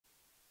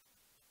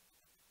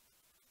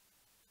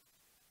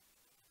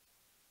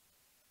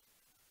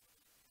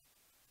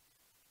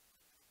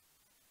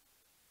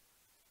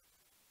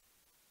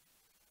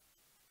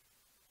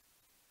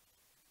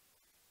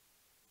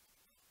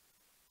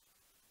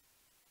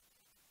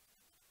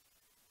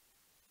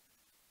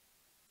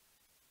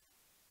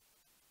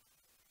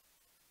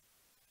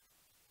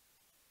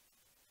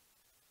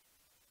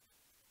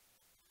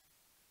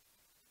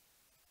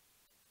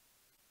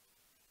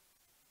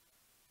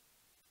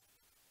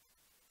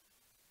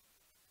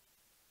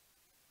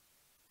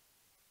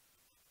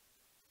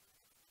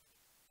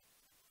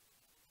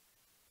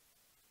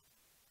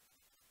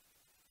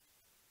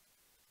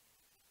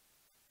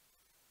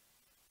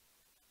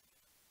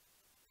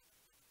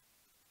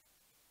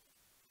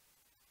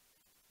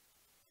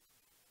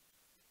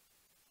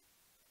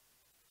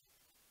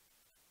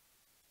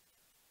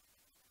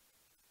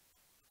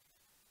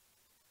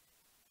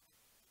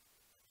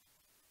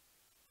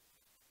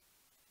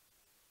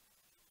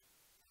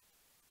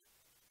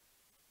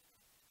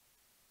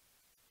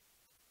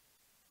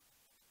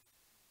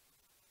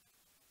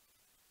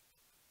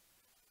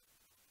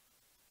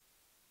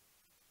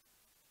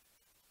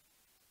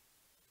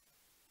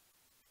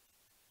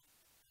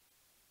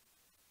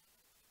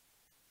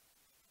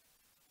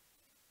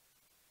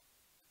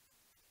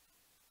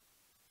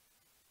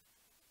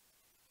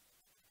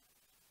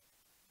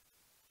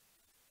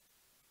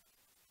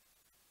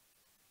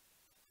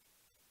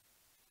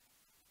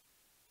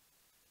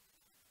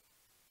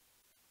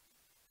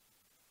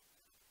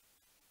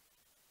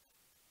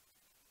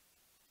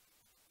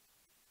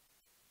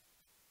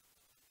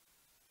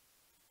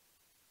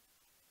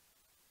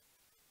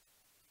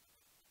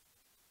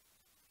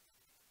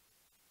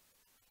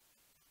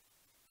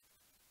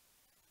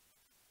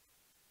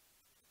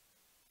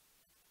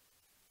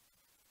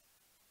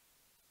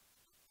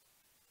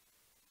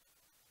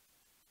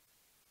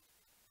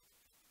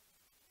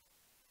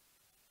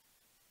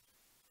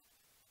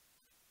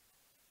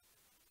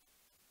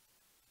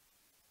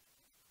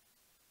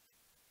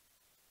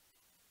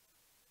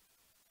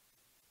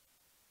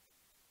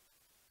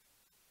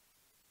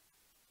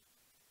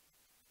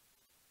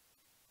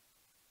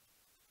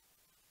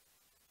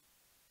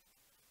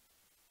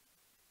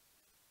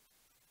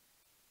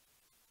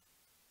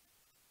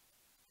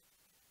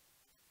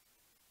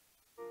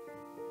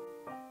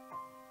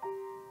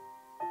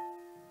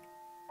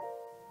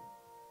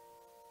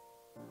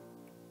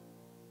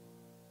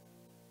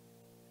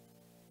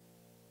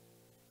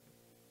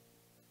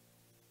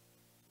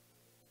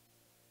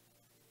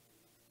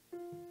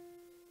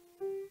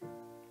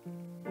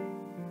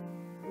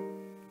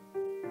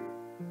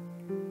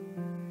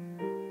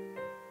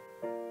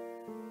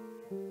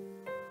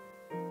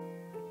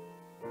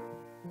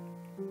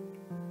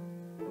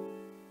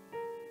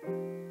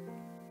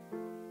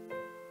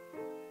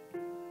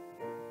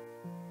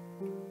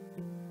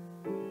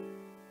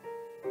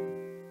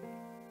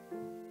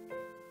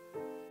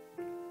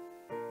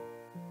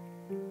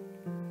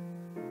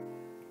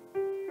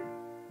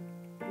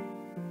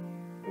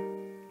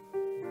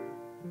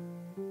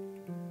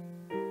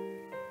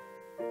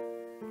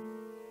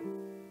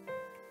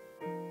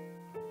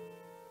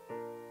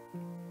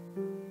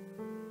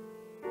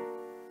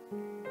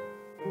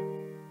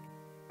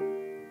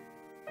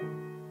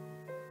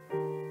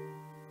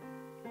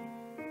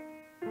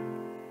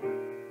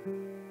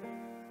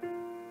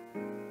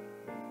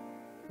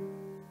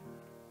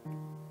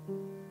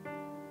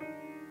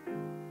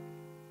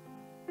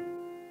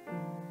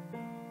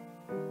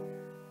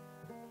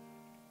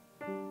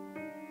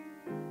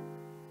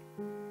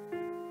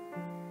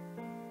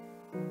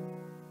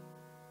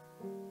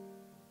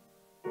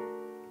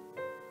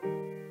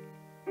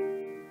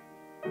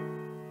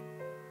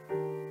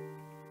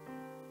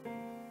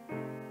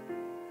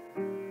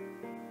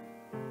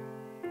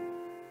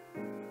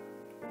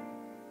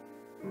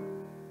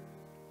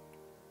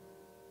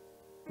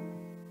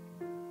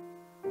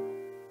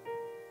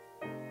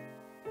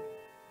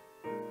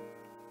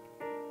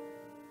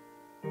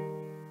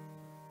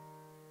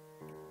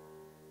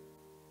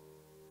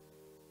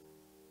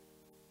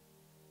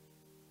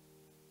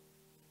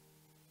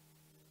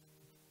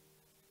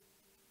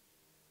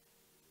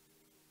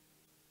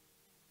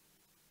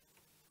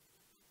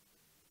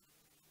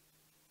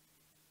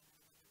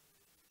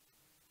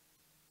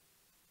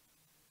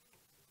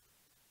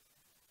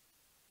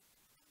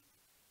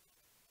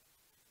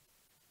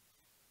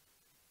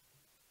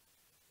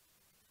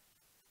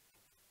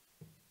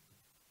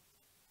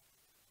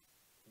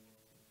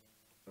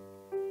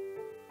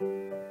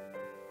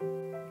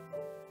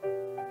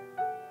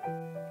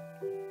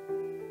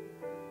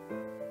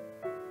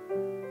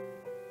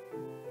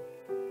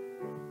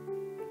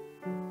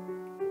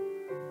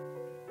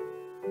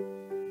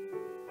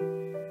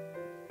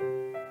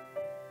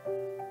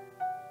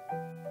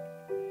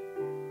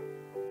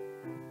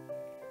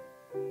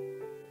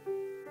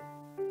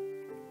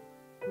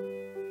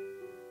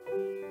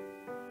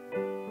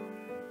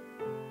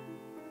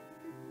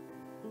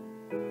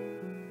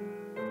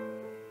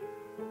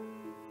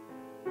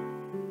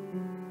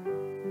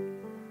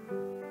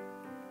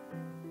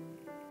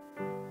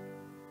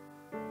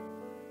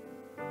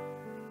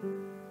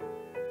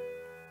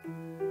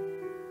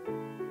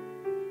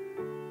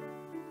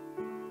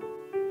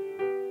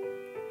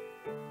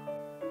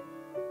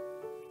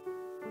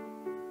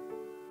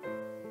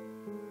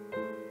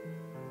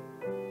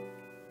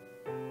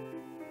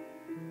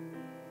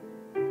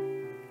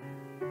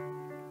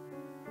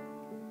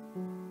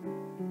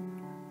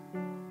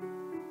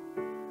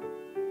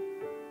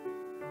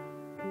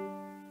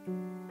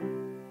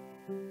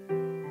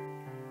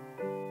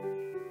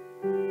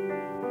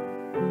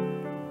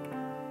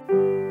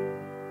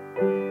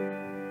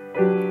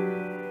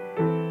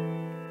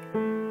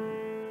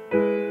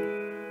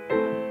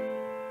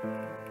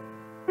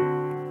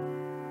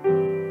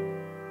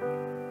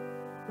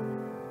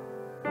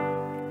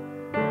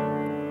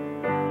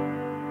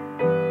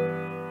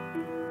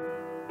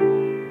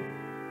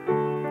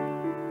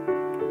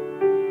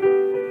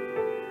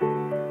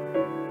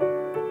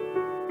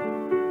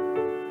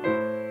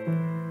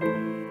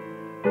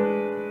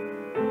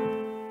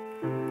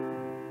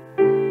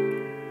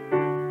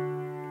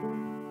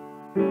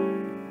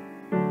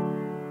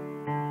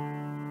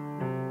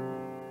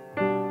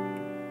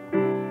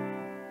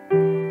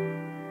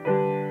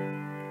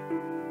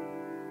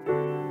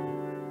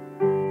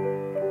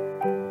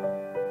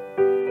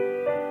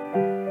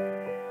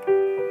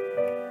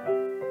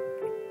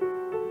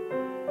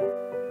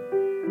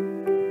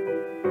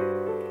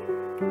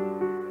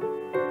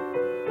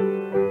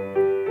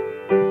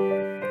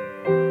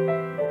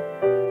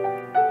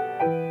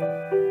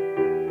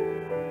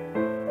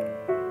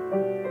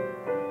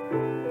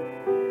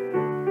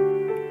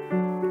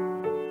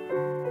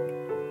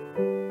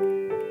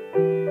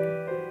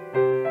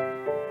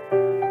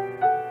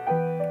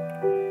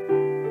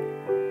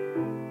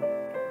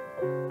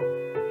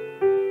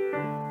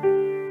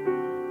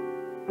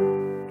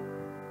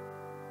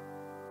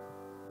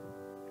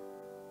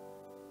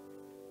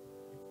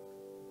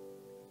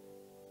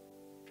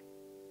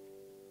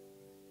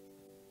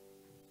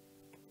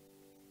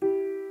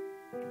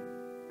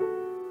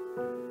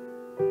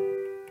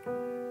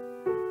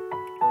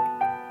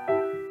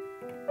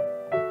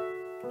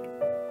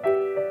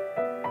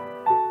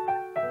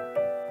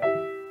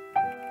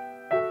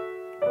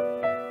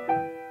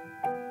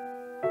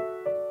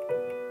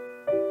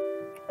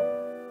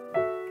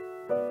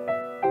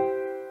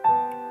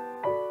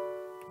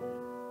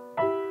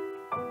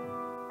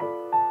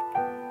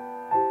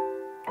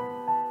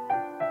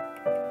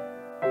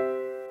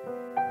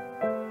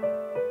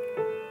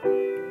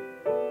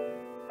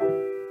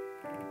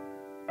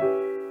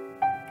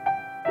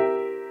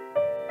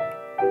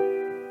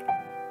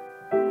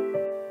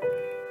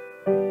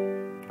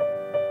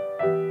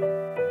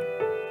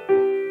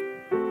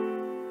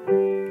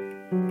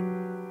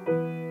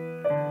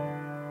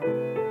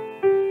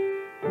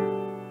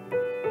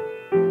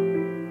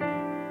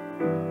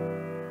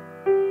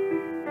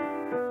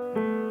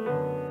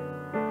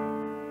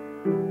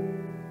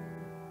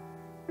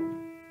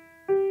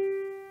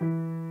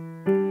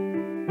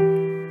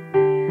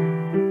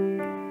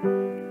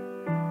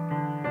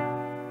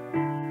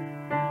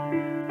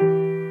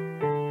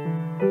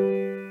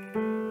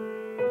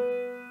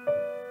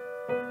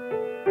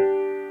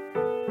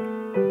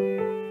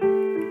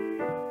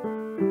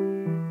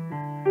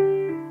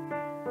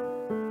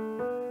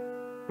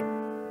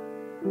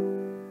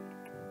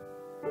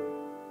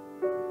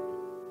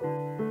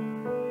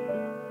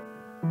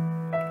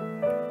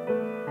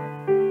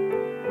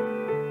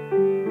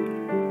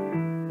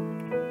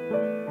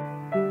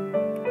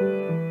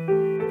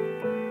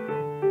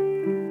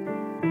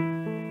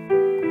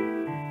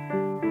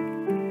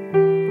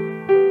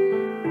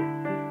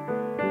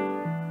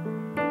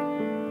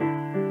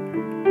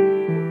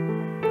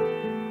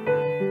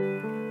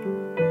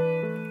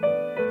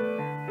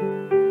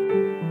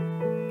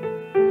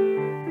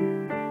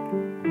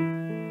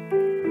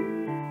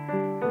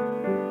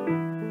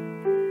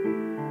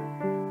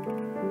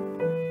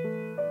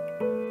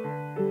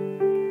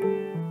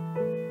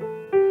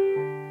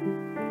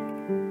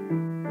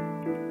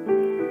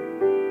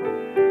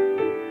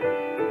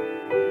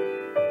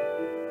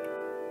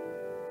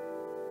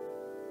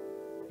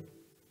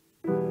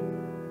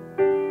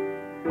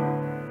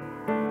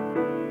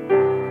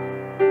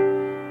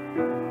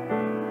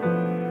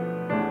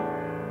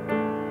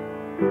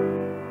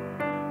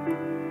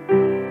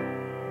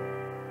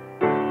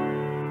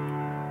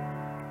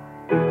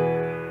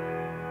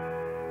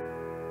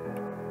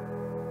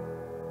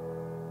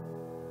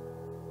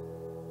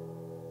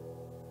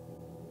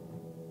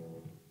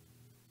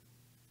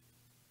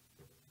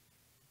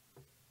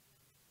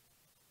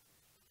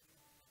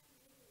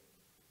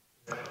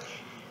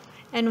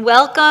And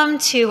welcome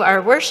to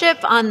our worship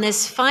on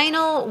this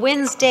final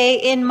Wednesday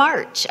in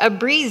March, a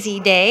breezy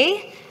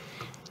day.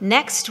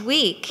 Next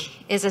week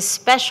is a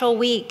special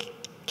week.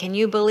 Can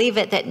you believe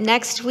it that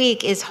next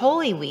week is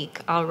Holy Week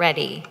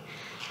already?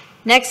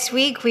 Next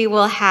week we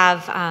will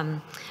have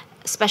a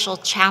special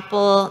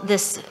chapel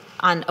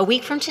on a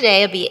week from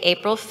today. It'll be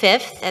April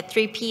 5th at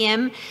 3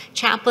 p.m.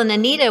 Chaplain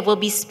Anita will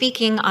be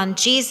speaking on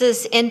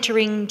Jesus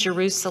entering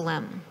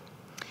Jerusalem.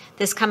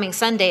 This coming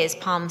Sunday is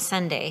Palm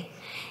Sunday.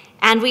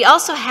 And we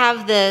also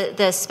have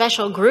the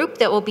special group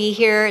that will be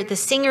here, the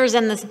singers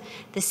and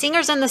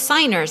the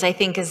signers, I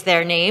think is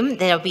their name.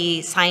 They'll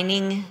be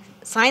sign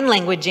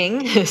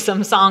languaging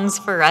some songs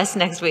for us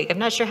next week. I'm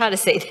not sure how to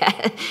say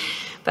that,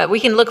 but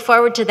we can look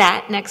forward to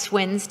that next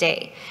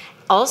Wednesday.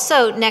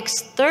 Also,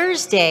 next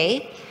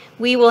Thursday,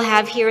 we will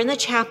have here in the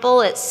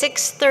chapel at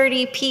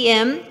 6:30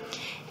 p.m.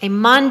 a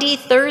Maundy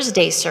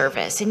Thursday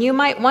service. And you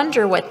might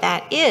wonder what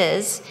that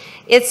is.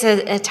 It's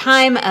a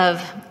time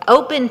of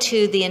open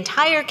to the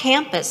entire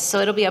campus, so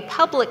it'll be a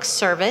public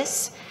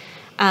service,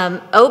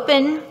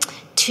 open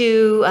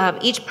to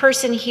each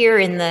person here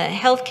in the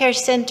healthcare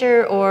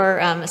center or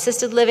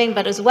assisted living,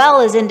 but as well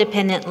as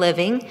independent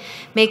living,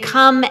 may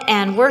come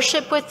and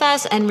worship with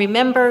us and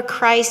remember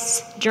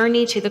Christ's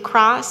journey to the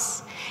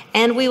cross,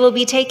 and we will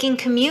be taking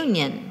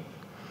communion.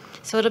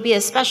 So it'll be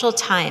a special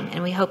time,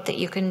 and we hope that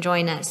you can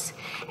join us.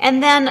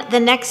 And then the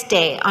next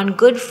day, on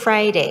Good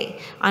Friday,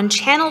 on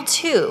Channel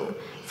 2,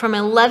 from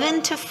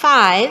 11 to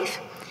 5,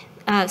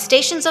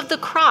 Stations of the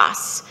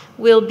Cross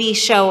will be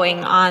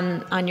showing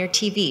on your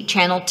TV,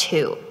 Channel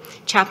 2.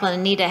 Chaplain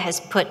Anita has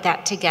put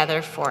that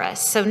together for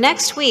us. So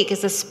next week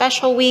is a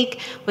special week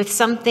with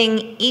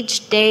something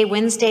each day,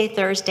 Wednesday,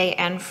 Thursday,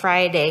 and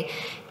Friday.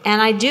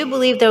 And I do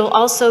believe there will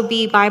also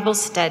be Bible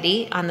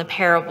study on the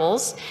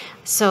parables.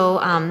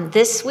 So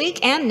this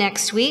week and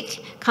next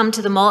week, come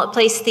to the Mullet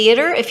Place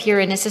Theater if you're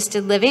in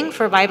assisted living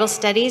for Bible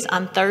studies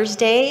on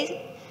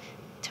Thursday,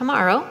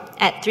 tomorrow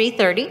at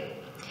 3:30,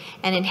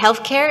 and in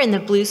healthcare in the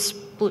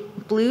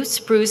Blue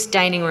Spruce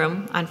Dining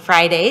Room on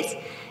Fridays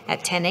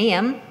at 10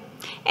 a.m.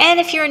 And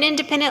if you're in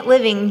independent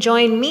living,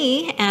 join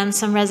me and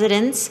some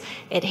residents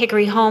at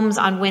Hickory Homes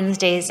on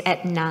Wednesdays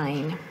at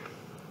 9.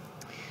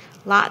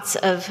 Lots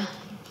of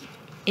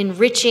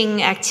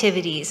enriching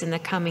activities in the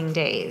coming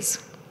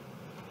days.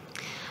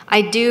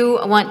 I do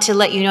want to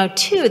let you know,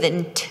 too, that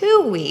in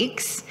 2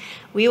 weeks,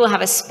 we will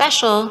have a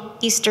special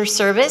Easter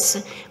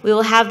service. We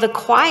will have the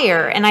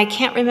choir, and I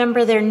can't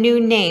remember their new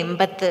name,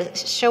 but do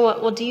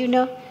you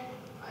know?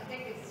 I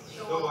think it's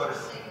Showalter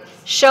Singers.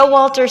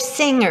 Showalter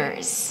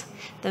Singers.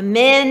 The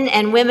men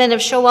and women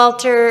of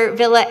Showalter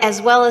Villa, as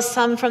well as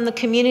some from the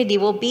community,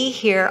 will be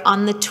here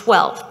on the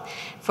 12th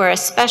for a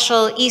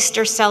special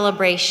Easter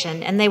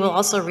celebration, and they will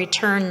also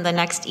return the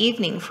next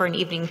evening for an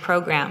evening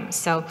program.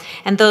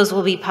 And those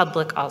will be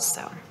public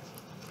also.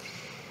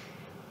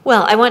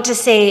 Well, I want to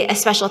say a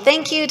special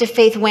thank you to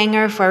Faith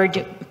Wenger for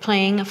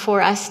playing for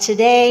us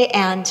today,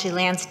 and to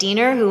Lance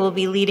Diener, who will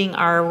be leading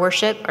our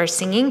worship, our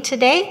singing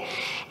today.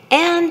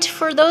 And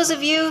for those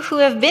of you who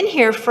have been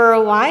here for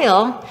a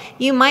while,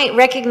 you might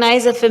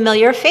recognize a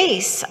familiar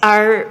face.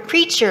 Our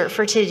preacher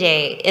for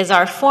today is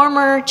our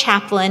former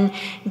chaplain,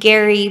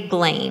 Gary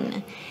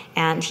Blaine.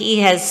 And he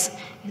has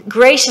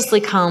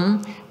graciously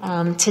come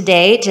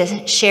today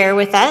to share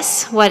with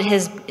us what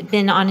has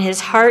been on his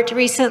heart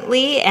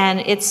recently. And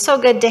it's so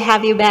good to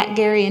have you back,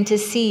 Gary, and to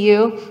see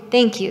you.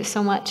 Thank you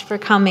so much for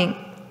coming.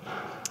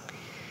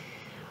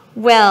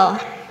 Well,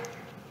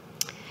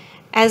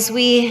 as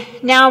we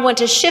now want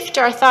to shift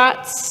our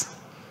thoughts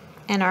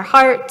and our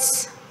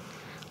hearts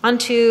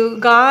onto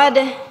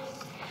God,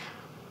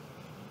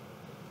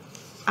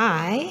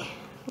 I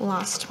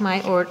lost my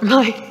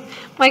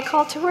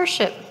call to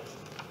worship.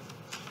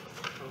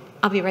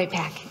 I'll be right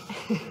back.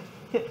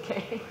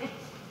 Okay.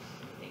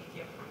 Thank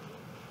you.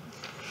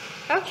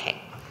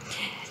 Okay.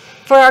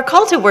 For our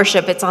call to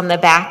worship, it's on the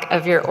back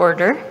of your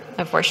order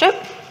of worship.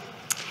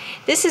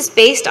 This is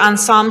based on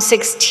Psalm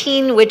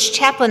 16, which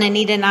Chaplain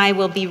Anita and I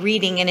will be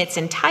reading in its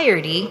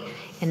entirety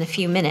in a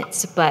few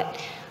minutes. But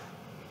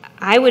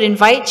I would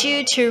invite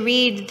you to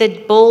read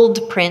the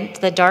bold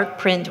print, the dark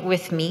print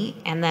with me,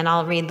 and then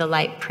I'll read the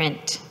light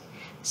print.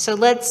 So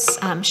let's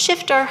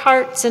shift our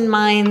hearts and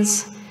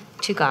minds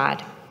to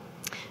God.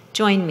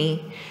 Join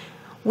me.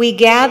 We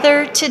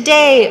gather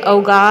today,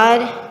 O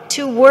God,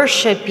 to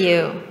worship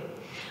you.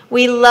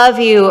 We love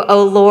you,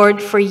 O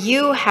Lord, for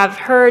you have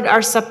heard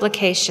our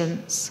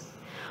supplications.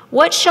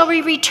 What shall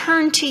we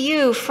return to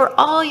you for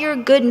all your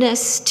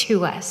goodness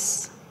to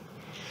us?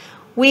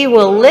 We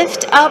will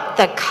lift up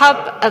the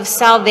cup of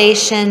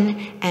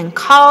salvation and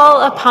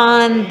call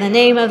upon the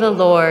name of the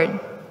Lord.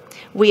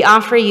 We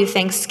offer you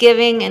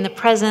thanksgiving in the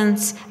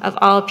presence of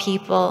all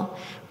people.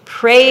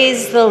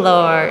 Praise the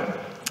Lord.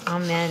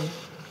 Amen.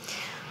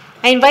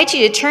 I invite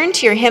you to turn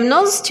to your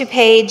hymnals to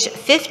page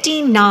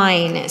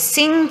 59.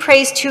 Sing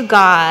praise to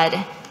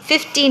God,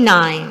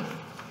 59.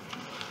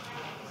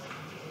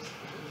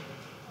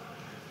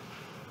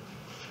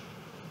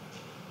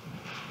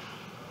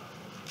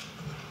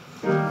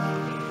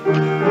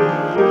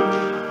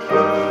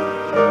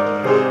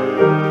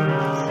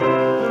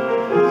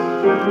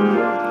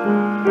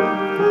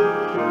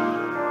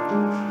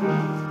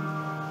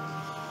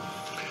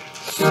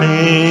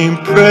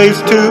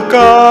 Praise to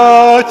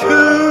God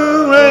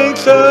who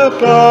reigns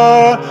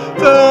above,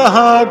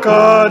 the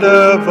God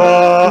of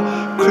all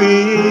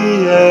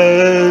creation,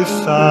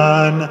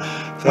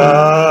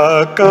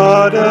 the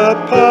God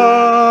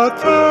apart,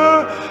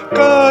 the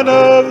God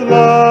of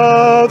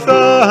love,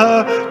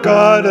 the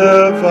God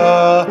of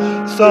all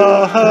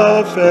salvation.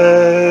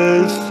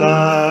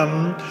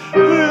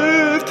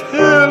 With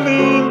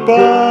healing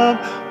balm,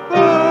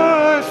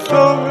 my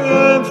soul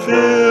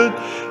infilled,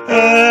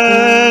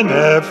 and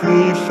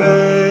every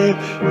faith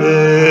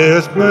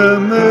is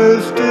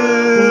murmured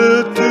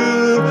still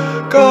to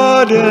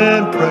God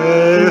in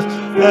praise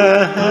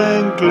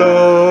and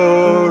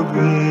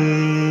glory.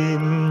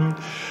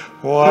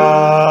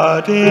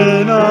 What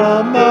in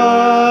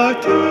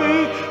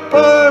almighty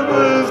power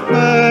was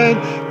made,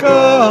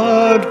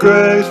 God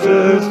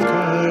gracious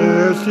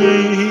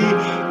mercy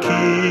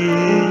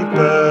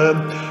keepeth.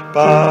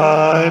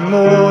 By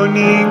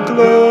morning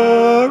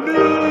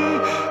glory,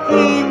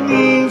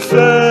 evening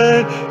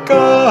shade,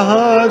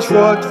 God's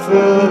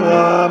watchful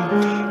arm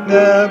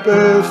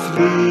never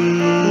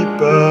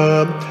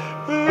sleepeth.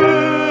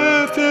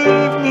 With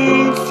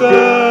evening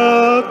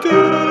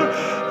shelter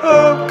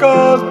of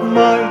God's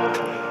might,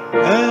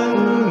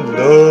 and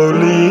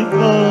lowly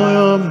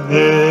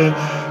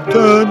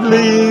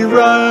omnipotently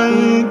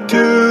right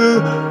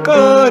to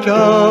God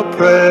all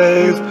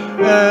praise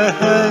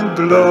and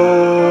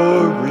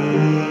glory.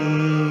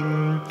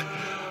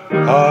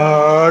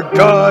 Our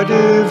God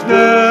is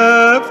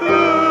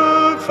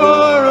never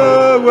far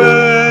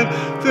away,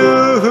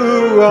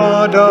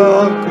 throughout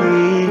all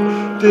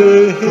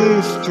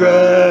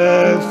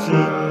distressing,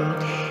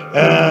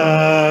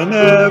 and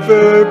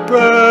ever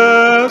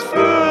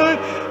present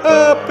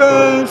help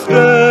and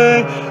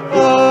stay,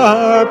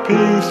 our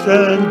peace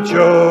and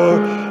joy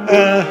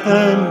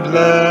and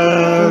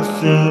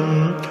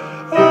blessing.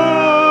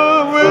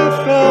 Our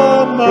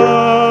wisdom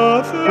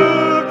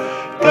mother,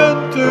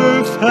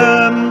 tender's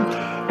hand,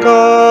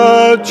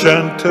 God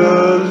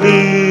gentle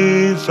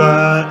leads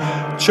and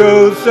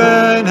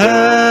chosen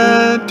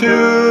hand,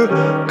 to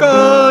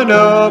God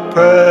all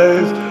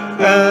praise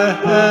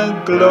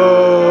and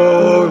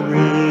glory.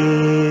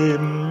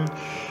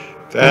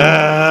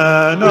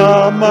 Then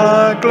all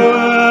my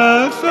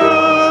glorious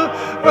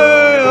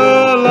way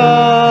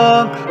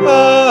along,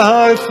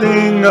 I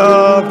sing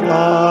of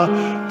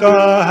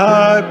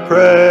thy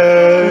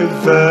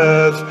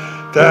praises,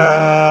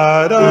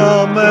 that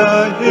I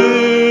may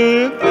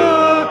hear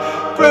thy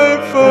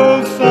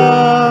grateful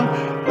song,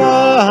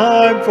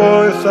 my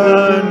voice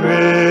and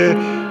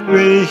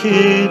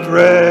reed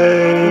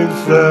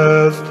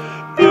raises.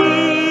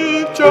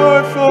 Be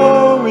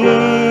joyful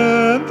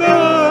in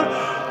the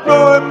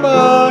Lord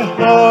my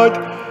heart,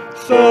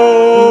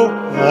 soul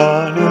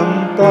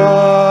and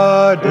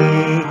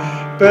body,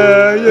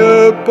 bear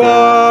your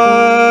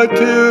part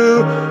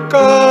to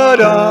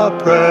God our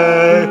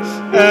praise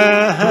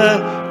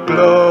and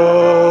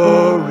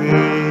glory.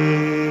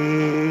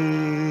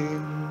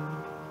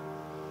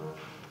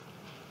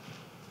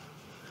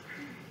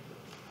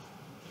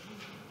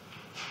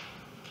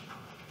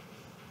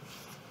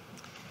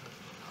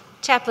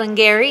 Chaplain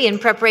Gary, in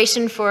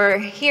preparation for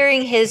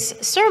hearing his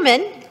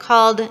sermon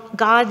called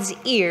God's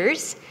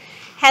Ears,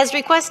 has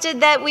requested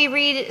that we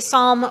read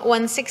Psalm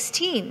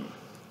 116.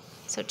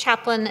 So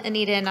Chaplain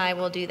Anita and I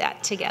will do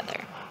that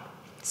together.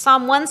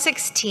 Psalm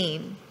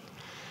 116.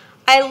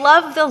 I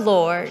love the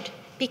Lord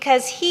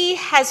because he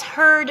has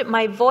heard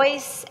my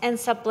voice and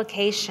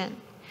supplication,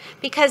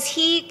 because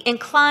he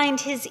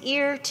inclined his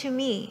ear to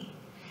me.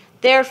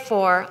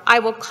 Therefore, I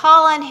will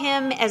call on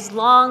him as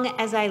long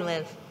as I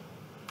live.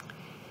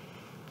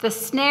 The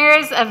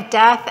snares of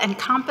death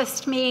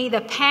encompassed me.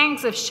 The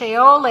pangs of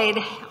Sheol laid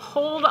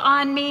hold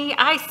on me.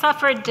 I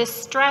suffered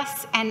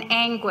distress and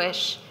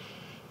anguish.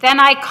 Then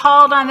I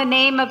called on the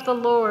name of the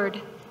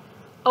Lord.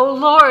 O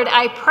Lord,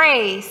 I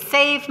pray,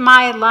 save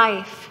my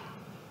life.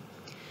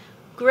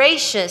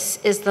 Gracious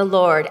is the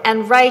Lord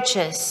and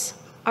righteous.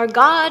 Our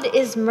God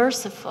is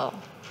merciful.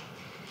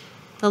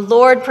 The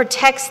Lord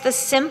protects the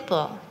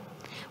simple.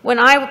 When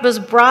I was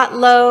brought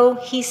low,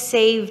 he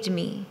saved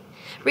me.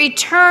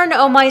 Return,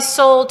 O my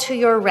soul, to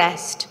your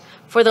rest,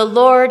 for the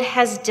Lord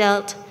has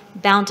dealt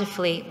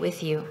bountifully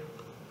with you.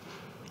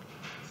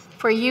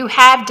 For you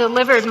have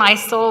delivered my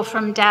soul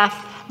from death,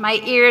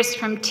 my ears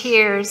from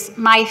tears,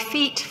 my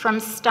feet from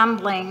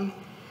stumbling.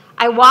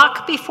 I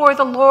walk before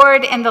the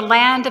Lord in the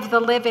land of the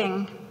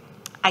living.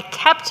 I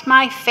kept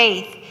my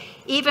faith,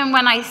 even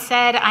when I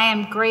said I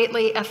am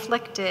greatly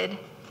afflicted.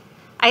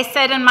 I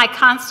said in my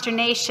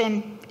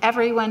consternation,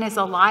 everyone is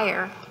a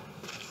liar.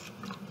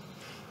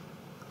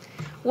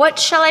 What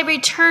shall I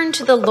return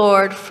to the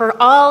Lord for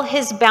all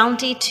his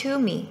bounty to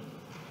me?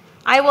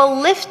 I will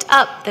lift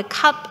up the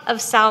cup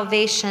of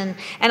salvation,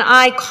 and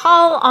I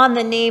call on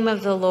the name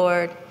of the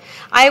Lord.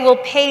 I will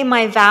pay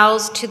my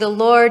vows to the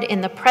Lord in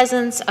the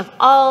presence of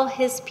all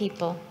his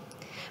people.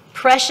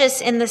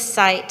 Precious in the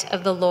sight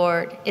of the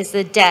Lord is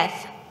the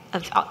death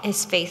of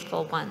his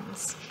faithful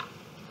ones.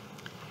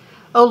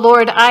 O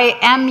Lord, I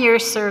am your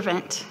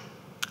servant.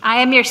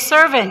 I am your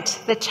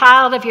servant, the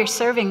child of your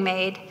serving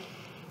maid.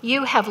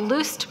 You have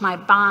loosed my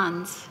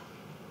bonds.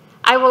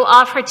 I will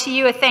offer to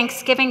you a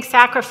thanksgiving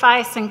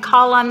sacrifice and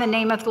call on the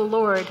name of the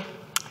Lord.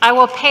 I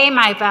will pay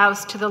my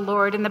vows to the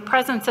Lord in the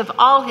presence of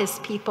all his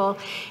people,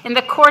 in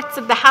the courts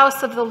of the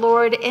house of the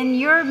Lord, in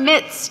your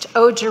midst,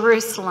 O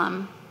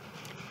Jerusalem.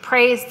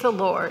 Praise the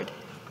Lord.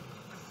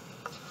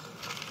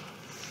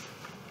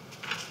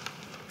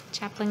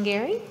 Chaplain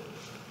Gary?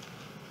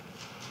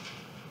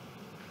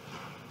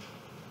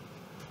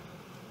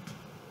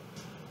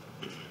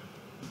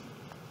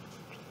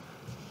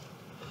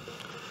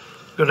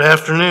 Good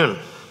afternoon.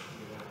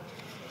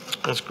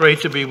 It's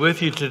great to be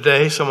with you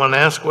today. Someone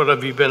asked, what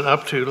have you been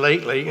up to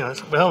lately? And I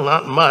said, well,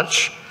 not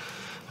much.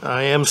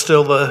 I am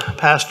still the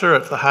pastor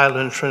at the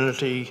Highland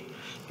Trinity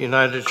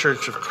United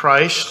Church of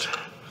Christ.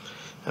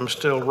 I'm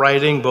still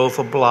writing both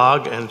a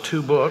blog and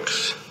 2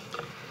 books.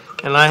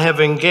 And I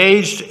have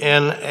engaged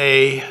in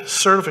a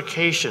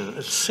certification.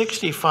 It's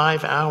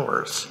 65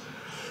 hours.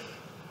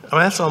 I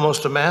mean, that's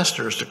almost a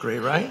master's degree,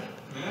 right?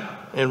 Yeah.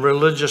 In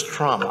religious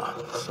trauma.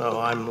 So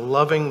I'm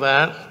loving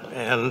that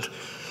and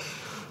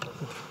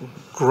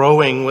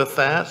growing with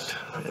that,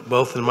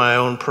 both in my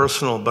own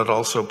personal but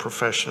also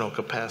professional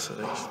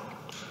capacities.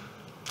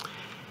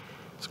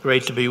 It's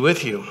great to be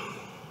with you.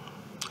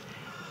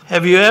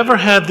 Have you ever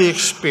had the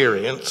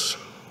experience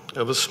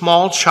of a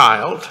small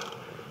child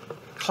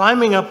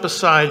climbing up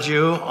beside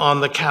you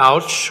on the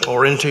couch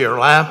or into your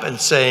lap and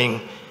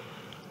saying,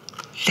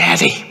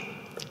 "Daddy,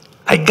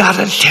 I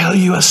gotta tell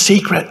you a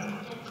secret"?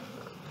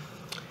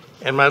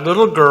 And my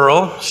little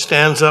girl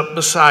stands up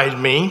beside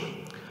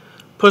me,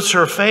 puts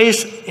her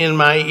face in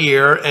my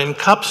ear, and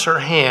cups her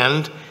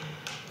hand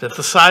at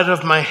the side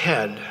of my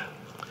head.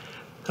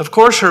 Of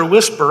course, her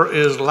whisper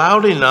is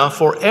loud enough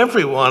for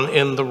everyone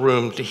in the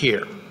room to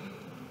hear.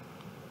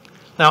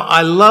 Now,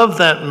 I love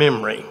that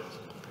memory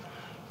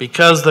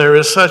because there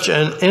is such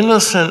an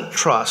innocent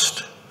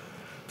trust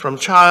from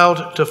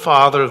child to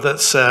father that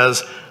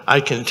says, I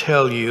can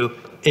tell you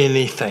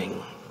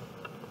anything.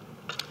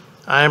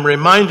 I am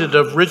reminded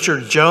of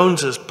Richard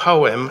Jones's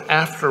poem,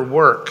 After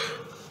Work.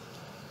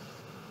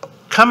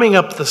 Coming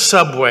up the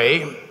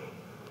subway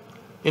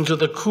into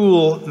the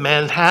cool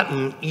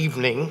Manhattan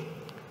evening,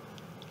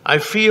 I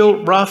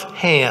feel rough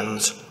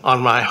hands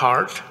on my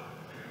heart.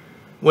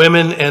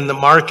 Women in the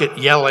market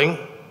yelling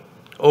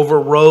over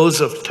rows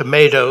of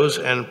tomatoes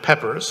and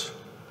peppers.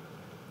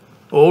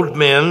 Old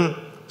men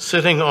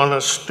sitting on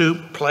a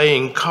stoop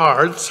playing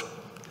cards.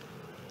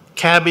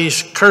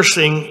 Cabbies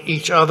cursing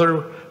each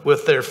other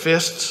with their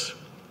fists,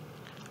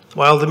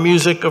 while the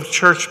music of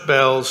church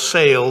bells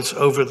sails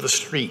over the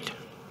street.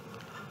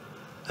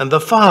 And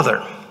the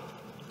father,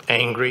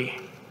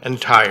 angry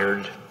and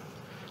tired,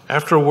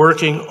 after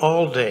working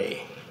all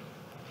day,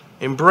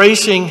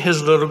 embracing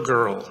his little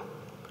girl,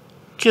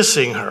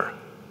 kissing her,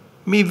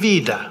 mi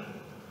vida,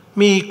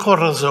 mi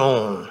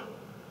corazón,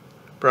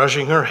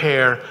 brushing her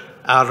hair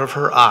out of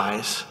her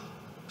eyes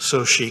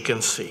so she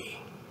can see.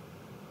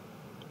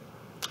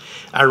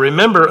 I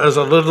remember as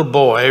a little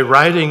boy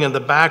riding in the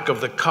back of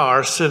the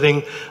car,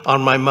 sitting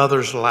on my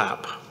mother's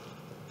lap.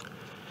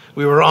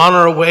 We were on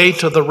our way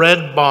to the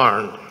Red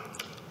Barn,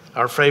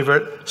 our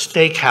favorite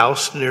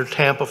steakhouse near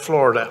Tampa,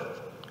 Florida.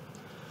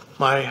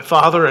 My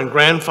father and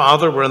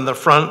grandfather were in the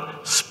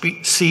front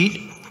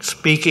seat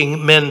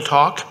speaking men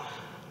talk,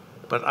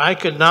 but I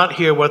could not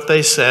hear what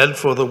they said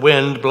for the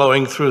wind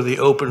blowing through the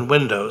open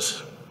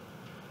windows.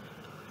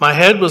 My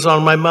head was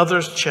on my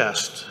mother's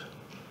chest,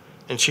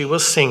 and she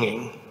was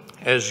singing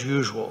as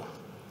usual.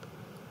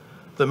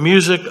 The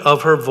music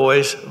of her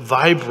voice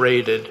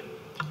vibrated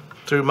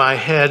through my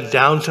head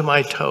down to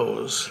my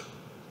toes.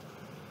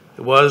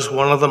 It was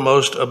one of the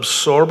most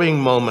absorbing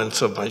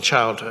moments of my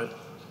childhood.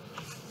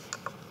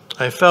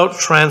 I felt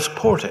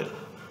transported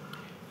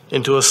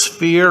into a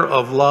sphere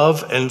of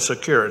love and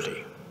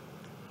security.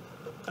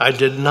 I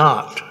did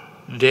not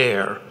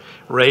dare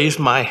raise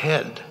my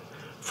head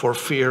for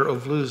fear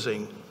of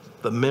losing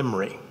the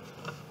memory.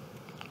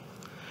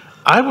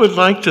 I would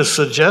like to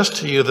suggest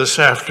to you this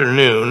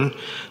afternoon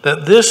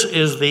that this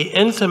is the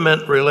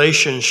intimate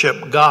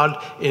relationship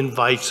God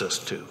invites us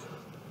to.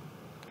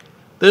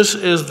 This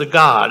is the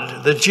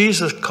God that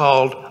Jesus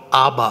called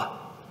Abba,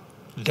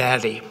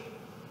 Daddy.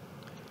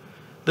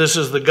 This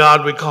is the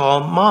God we call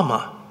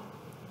Mama,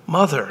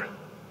 Mother.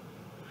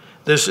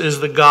 This is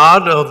the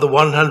God of the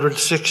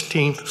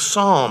 116th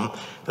Psalm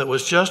that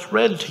was just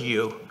read to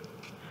you.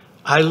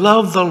 I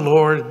love the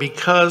Lord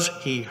because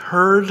he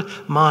heard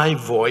my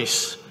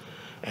voice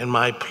and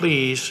my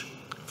pleas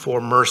for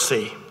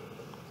mercy.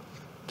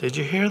 Did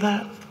you hear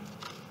that?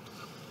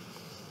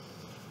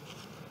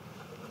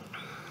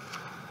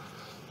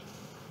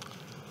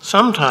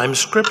 Sometimes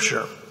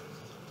Scripture,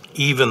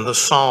 even the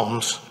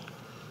Psalms,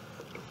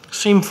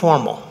 seem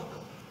formal,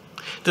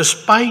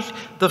 despite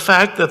the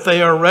fact that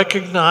they are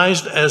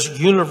recognized as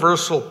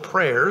universal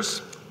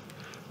prayers,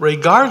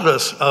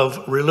 regardless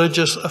of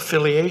religious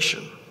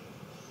affiliation.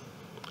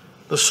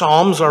 The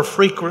Psalms are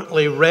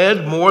frequently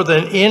read more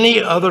than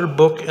any other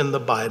book in the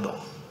Bible.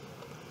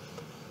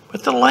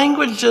 But the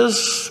language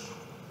is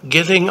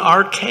getting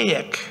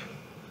archaic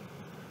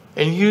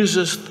and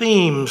uses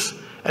themes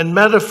and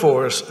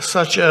metaphors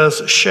such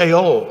as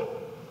Sheol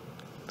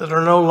that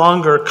are no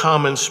longer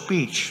common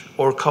speech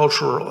or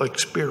cultural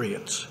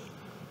experience.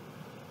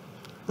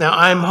 Now,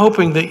 I'm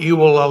hoping that you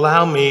will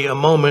allow me a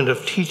moment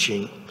of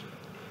teaching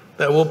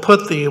that will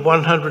put the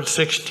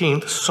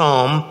 116th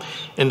Psalm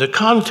into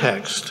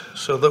context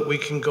so that we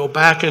can go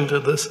back into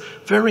this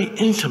very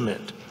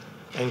intimate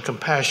and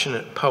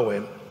compassionate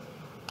poem.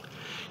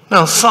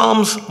 Now,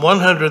 Psalms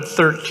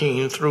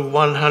 113 through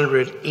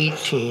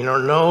 118 are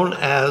known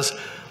as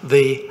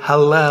the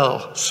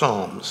Hallel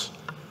Psalms,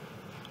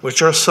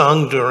 which are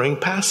sung during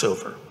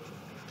Passover.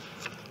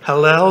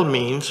 Hallel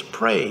means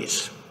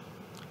praise.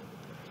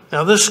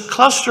 Now, this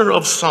cluster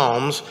of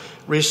Psalms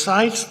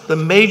recites the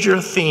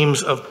major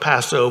themes of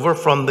Passover,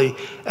 from the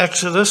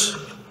Exodus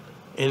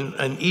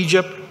in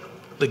Egypt,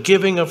 the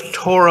giving of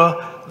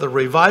Torah, the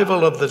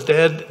revival of the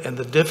dead, and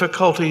the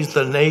difficulties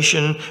the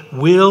nation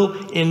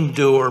will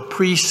endure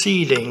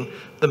preceding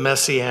the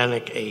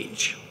Messianic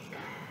age.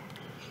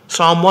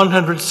 Psalm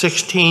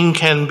 116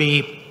 can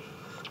be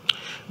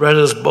read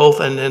as both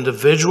an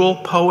individual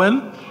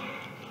poem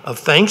of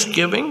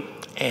thanksgiving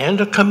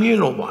and a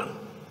communal one.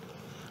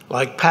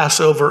 Like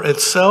Passover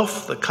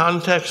itself, the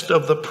context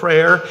of the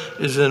prayer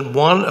is in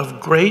one of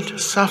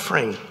great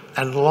suffering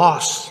and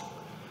loss,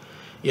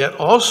 yet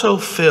also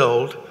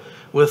filled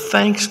with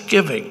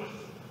thanksgiving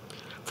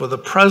for the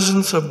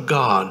presence of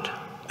God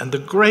and the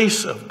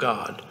grace of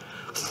God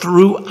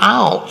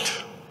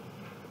throughout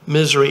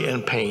misery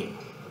and pain.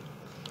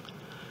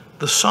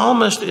 The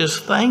psalmist is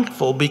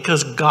thankful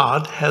because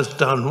God has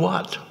done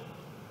what?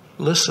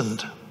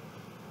 Listened.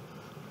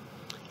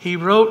 He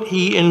wrote,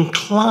 "He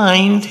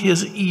inclined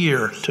his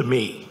ear to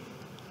me."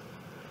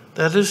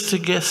 That is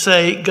to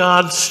say,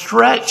 God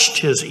stretched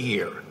his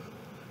ear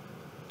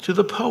to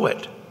the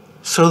poet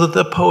so that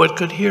the poet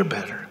could hear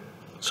better,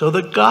 so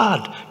that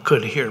God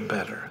could hear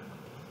better.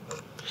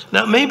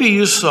 Now, maybe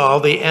you saw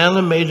the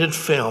animated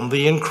film,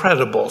 The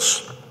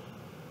Incredibles.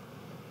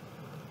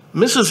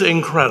 Mrs.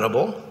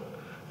 Incredible,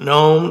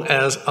 known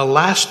as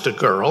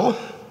Elastigirl,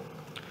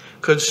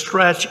 could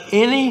stretch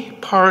any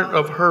part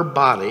of her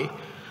body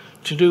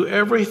to do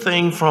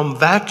everything from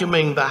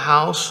vacuuming the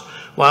house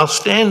while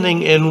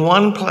standing in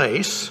one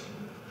place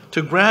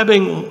to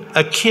grabbing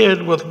a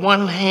kid with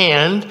one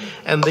hand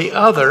and the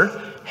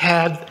other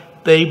had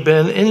they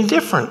been in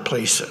different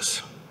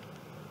places.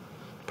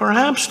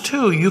 Perhaps,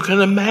 too, you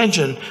can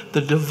imagine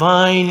the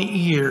divine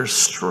ear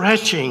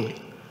stretching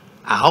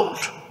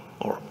out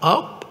or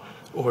up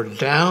or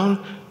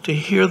down to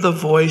hear the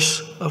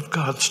voice of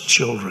God's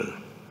children.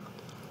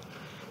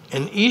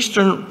 In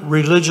Eastern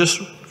religious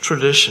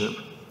tradition,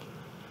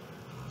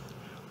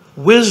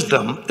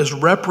 wisdom is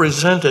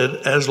represented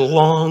as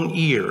long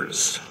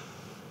ears.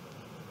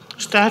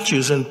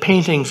 Statues and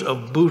paintings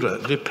of Buddha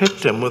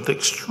depict him with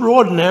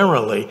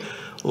extraordinarily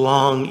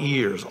long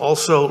ears,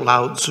 also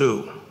Lao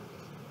Tzu.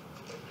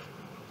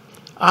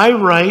 I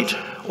write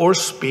or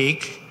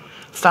speak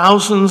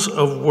thousands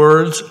of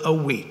words a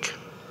week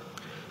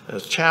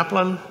as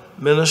chaplain,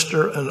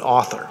 minister, and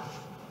author.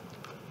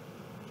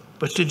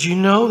 But did you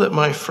know that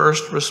my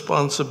first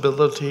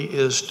responsibility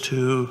is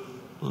to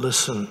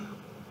listen?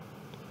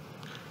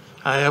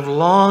 I have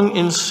long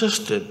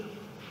insisted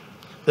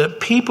that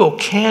people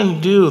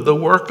can do the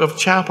work of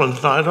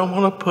chaplains. Now, I don't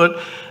want to put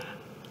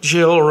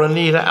Jill or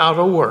Anita out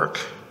of work,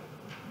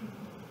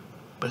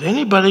 but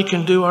anybody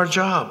can do our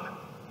job.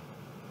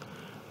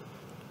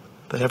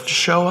 They have to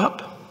show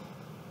up,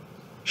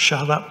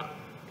 shut up,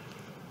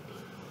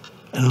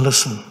 and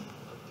listen.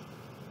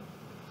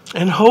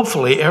 And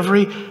hopefully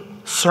every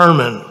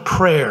sermon,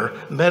 prayer,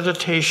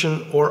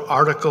 meditation, or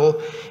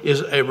article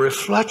is a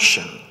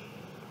reflection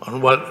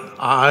on what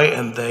I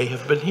and they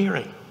have been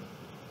hearing.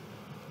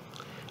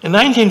 In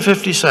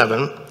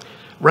 1957,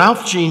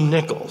 Ralph G.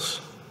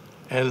 Nichols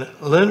and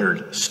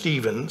Leonard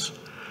Stevens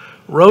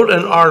wrote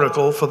an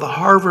article for the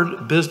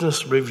Harvard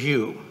Business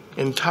Review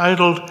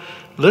entitled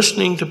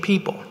 "Listening to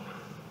People."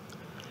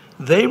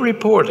 They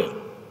reported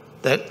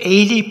that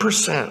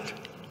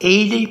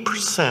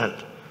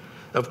 80%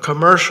 of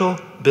commercial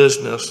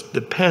business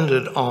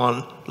depended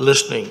on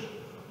listening.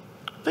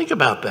 Think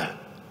about that.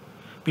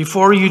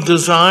 Before you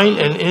design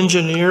and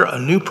engineer a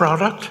new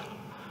product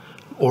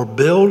or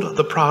build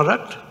the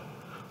product,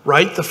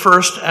 write the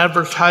first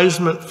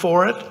advertisement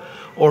for it,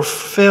 or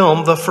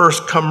film the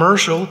first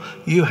commercial,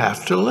 you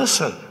have to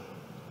listen.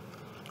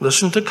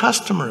 Listen to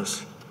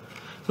customers.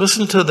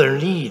 Listen to their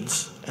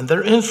needs and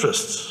their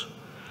interests.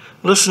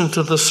 Listen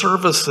to the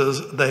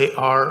services they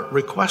are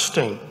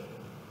requesting.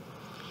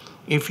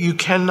 If you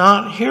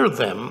cannot hear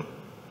them,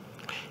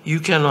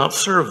 you cannot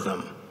serve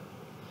them.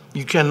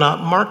 You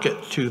cannot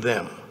market to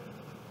them,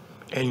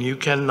 and you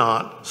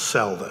cannot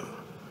sell them.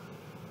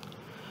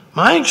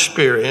 My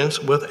experience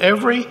with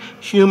every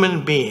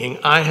human being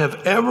I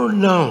have ever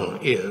known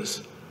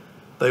is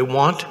they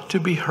want to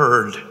be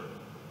heard.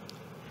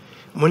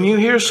 When you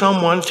hear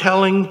someone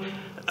telling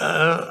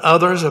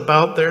others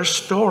about their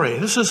story,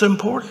 this is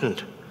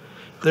important.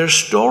 Their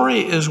story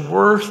is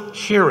worth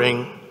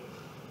hearing,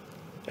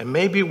 and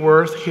maybe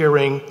worth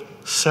hearing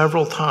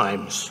several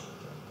times.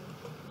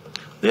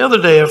 The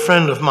other day, a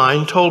friend of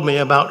mine told me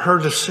about her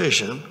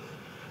decision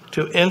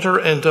to enter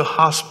into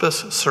hospice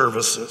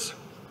services.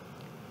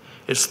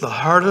 It's the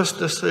hardest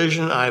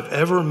decision I've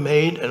ever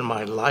made in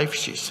my life,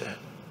 she said.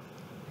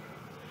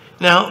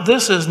 Now,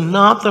 this is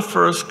not the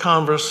first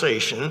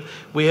conversation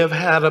we have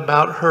had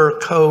about her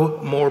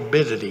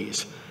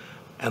comorbidities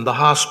and the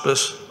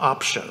hospice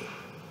option.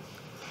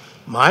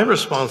 My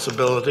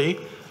responsibility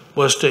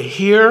was to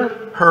hear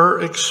her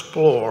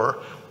explore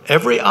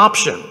every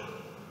option,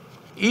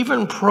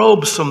 even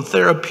probe some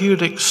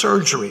therapeutic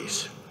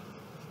surgeries.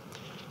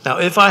 Now,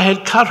 if I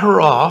had cut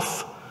her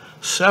off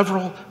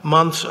several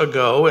months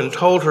ago and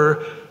told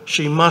her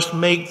she must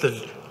make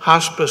the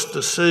hospice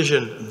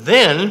decision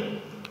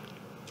then,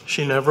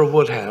 she never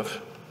would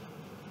have.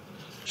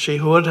 She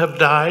would have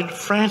died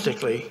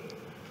frantically,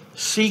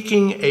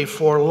 seeking a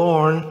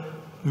forlorn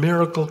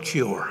miracle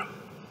cure.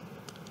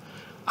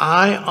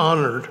 I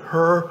honored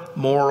her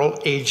moral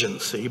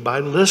agency by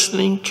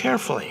listening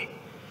carefully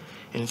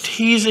and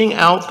teasing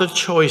out the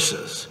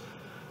choices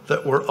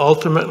that were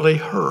ultimately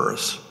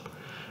hers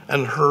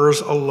and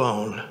hers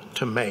alone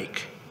to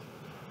make.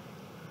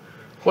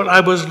 What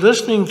I was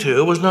listening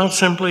to was not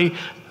simply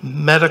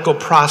medical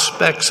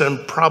prospects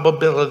and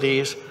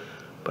probabilities,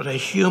 but a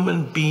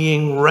human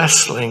being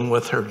wrestling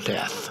with her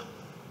death.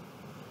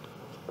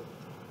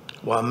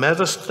 While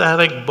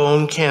metastatic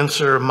bone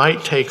cancer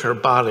might take her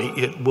body,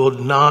 it would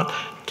not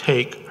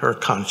take her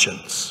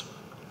conscience,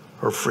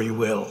 her free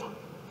will.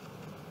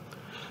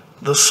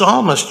 The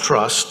psalmist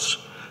trusts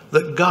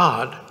that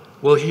God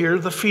will hear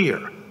the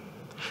fear,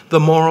 the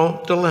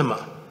moral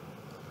dilemma,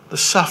 the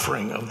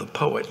suffering of the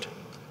poet.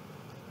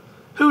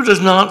 Who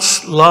does not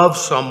love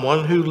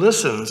someone who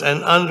listens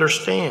and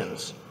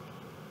understands?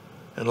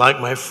 And like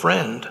my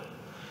friend,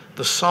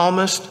 the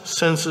psalmist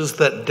senses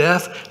that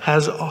death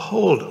has a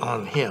hold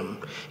on him.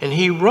 And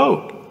he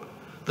wrote,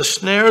 "The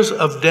snares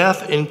of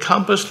death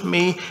encompassed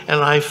me,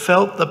 and I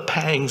felt the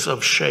pangs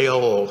of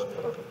Sheol."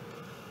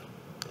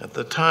 At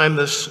the time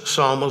this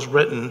psalm was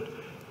written,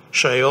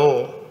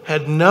 Sheol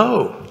had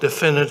no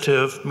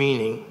definitive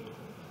meaning.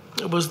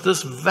 It was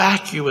this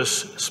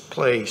vacuous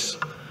place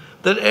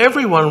that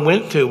everyone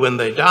went to when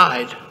they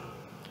died.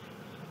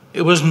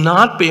 It was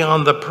not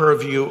beyond the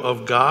purview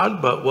of God,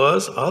 but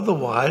was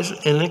otherwise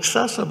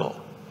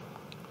inaccessible.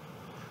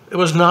 It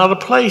was not a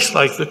place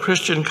like the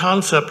Christian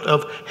concept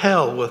of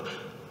hell with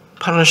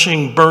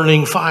punishing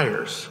burning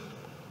fires.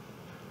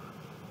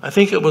 I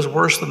think it was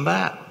worse than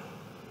that.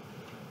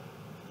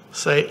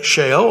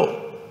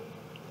 Sheol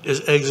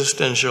is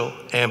existential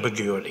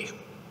ambiguity.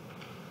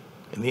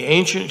 In the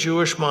ancient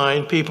Jewish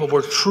mind, people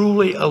were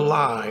truly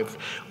alive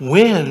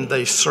when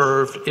they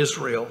served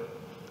Israel,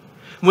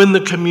 when the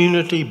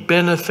community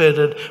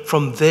benefited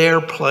from their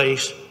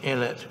place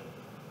in it.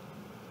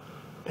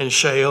 In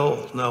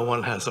Sheol, no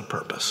one has a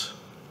purpose.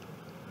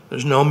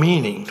 There's no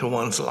meaning to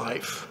one's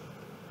life.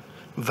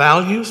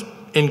 Values,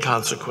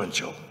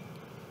 inconsequential.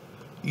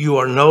 You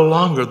are no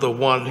longer the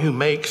one who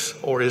makes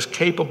or is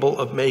capable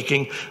of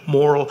making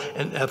moral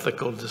and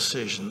ethical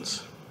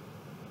decisions.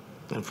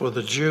 And for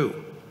the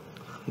Jew,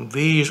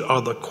 these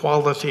are the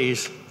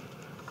qualities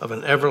of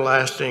an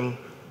everlasting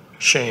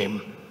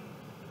shame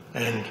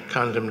and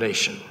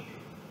condemnation.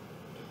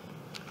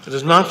 It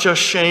is not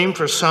just shame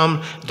for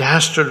some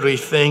dastardly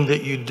thing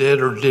that you did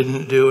or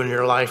didn't do in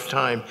your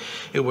lifetime.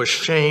 It was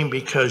shame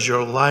because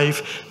your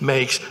life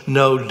makes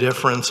no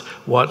difference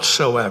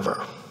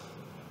whatsoever.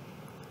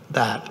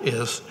 That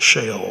is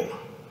Sheol.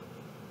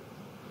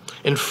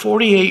 In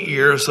 48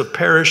 years of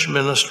parish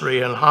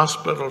ministry and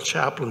hospital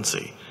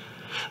chaplaincy,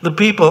 the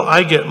people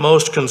I get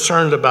most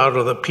concerned about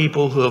are the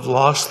people who have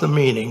lost the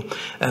meaning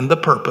and the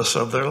purpose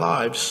of their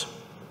lives.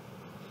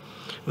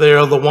 They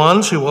are the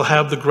ones who will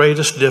have the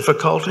greatest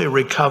difficulty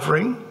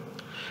recovering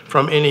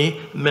from any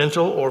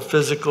mental or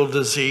physical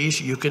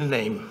disease you can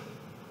name.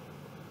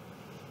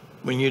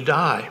 When you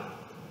die,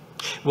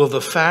 will the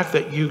fact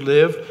that you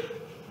lived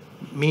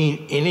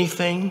mean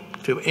anything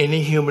to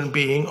any human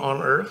being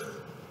on earth?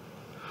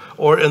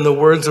 Or in the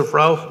words of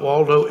Ralph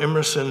Waldo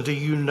Emerson, do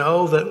you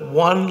know that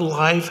one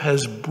life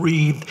has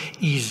breathed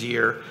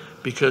easier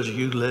because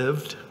you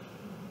lived?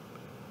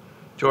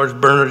 George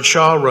Bernard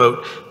Shaw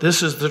wrote,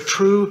 "This is the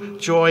true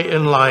joy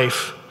in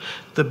life,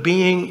 the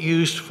being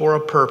used for a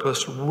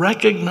purpose,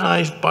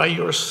 recognized by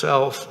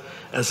yourself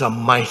as a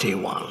mighty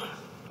one.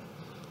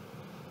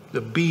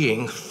 The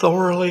being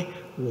thoroughly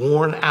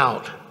worn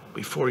out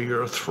before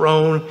you're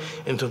thrown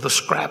into the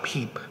scrap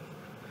heap,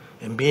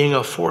 and being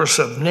a force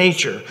of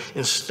nature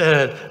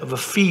instead of a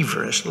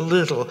feverish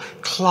little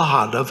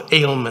clod of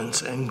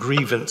ailments and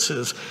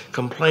grievances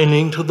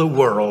complaining to the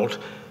world,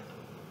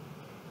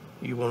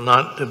 you will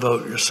not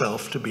devote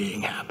yourself to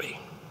being happy."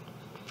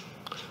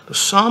 The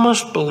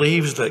psalmist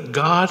believes that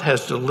God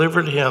has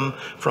delivered him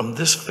from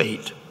this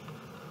fate.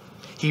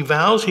 He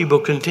vows he will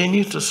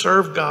continue to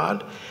serve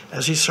God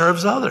as he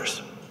serves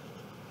others.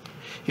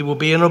 He will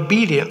be an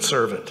obedient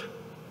servant,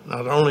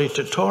 not only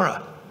to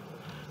Torah,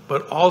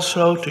 but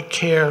also to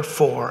care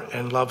for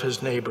and love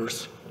his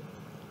neighbors.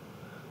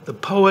 The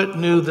poet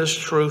knew this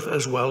truth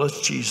as well as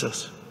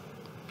Jesus,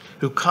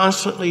 who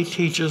constantly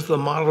teaches the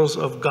models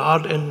of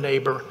God and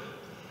neighbor.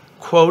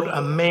 Quote,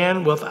 "A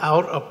man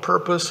without a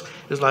purpose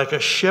is like a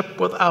ship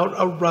without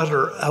a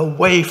rudder, a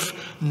waif,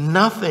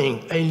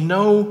 nothing, a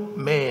no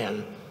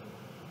man."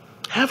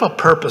 Have a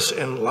purpose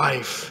in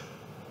life,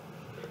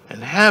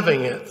 and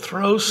having it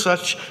throws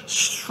such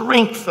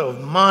strength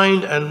of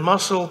mind and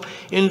muscle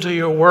into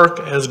your work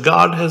as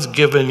God has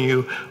given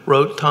you,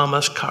 wrote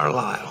Thomas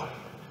Carlyle.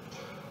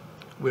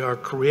 We are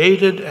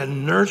created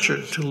and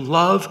nurtured to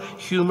love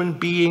human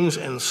beings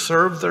and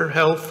serve their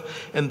health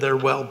and their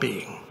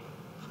well-being.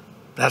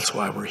 That's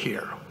why we're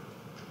here.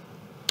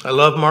 I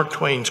love Mark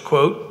Twain's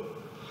quote,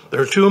 "There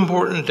are two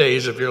important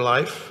days of your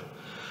life.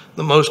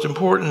 The most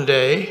important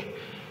day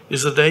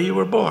is the day you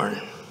were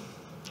born.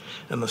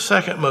 And the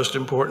second most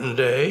important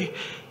day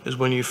is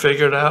when you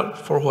figured out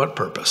for what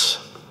purpose."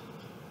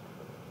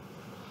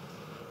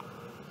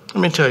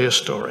 Let me tell you a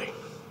story.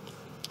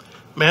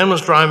 A man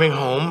was driving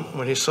home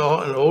when he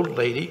saw an old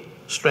lady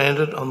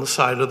stranded on the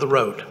side of the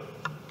road.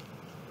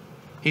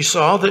 He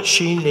saw that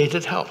she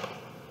needed help.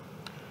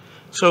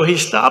 So he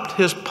stopped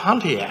his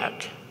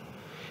Pontiac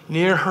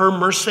near her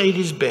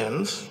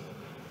Mercedes-Benz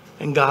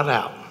and got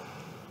out.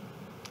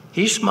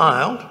 He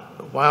smiled,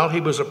 but while he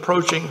was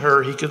approaching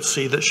her, he could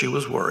see that she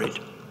was worried,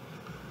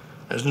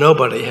 as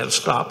nobody had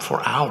stopped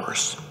for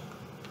hours.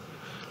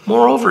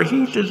 Moreover,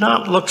 he did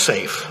not look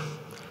safe,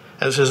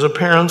 as his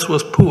appearance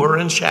was poor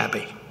and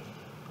shabby.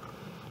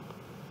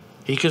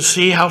 He could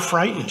see how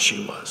frightened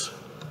she was,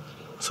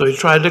 so he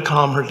tried to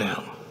calm her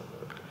down.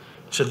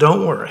 He said,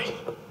 "Don't worry.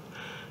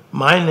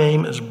 My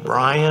name is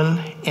Brian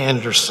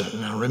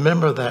Anderson." Now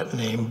remember that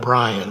name,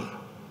 Brian.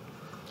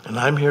 "And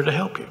I'm here to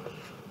help you."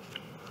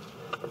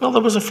 Well,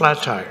 there was a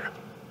flat tire.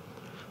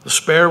 The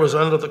spare was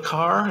under the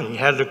car, and he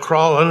had to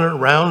crawl under it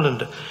around and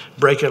to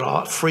break it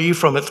off free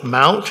from its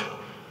mount.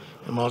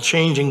 And while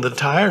changing the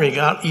tire, he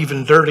got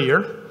even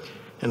dirtier,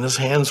 and his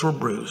hands were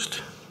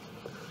bruised.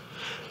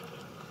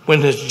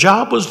 When his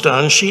job was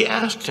done, she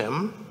asked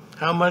him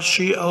how much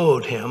she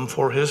owed him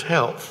for his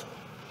help.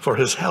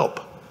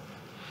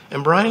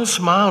 And Brian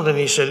smiled and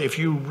he said, "If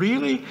you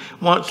really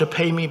want to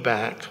pay me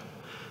back,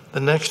 the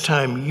next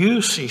time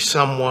you see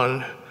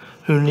someone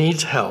who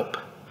needs help,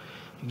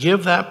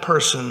 give that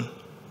person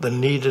the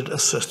needed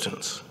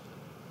assistance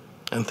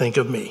and think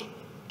of me."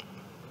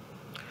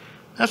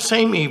 That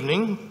same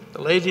evening,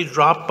 the lady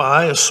dropped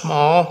by a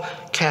small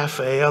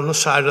cafe on the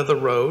side of the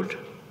road. It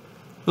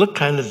looked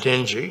kind of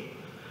dingy,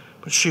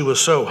 but she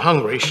was so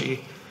hungry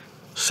she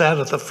sat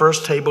at the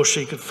first table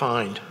she could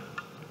find.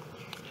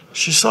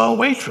 She saw a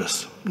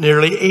waitress,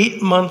 nearly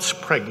 8 months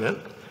pregnant,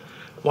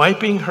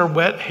 wiping her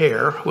wet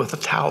hair with a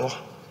towel.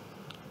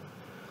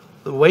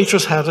 The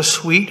waitress had a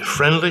sweet,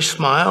 friendly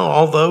smile,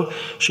 although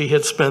she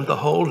had spent the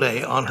whole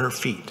day on her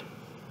feet.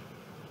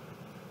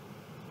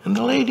 And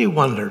the lady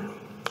wondered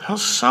how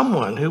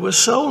someone who was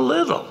so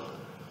little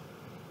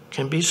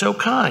can be so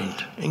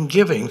kind and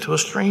giving to a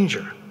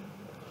stranger.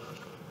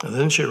 And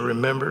then she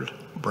remembered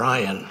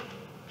Brian.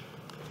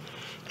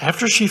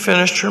 After she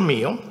finished her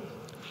meal,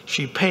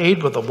 she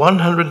paid with a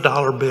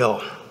 $100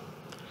 bill.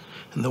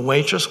 And the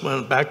waitress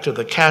went back to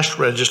the cash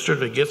register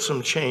to get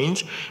some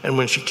change, and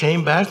when she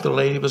came back, the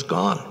lady was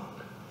gone.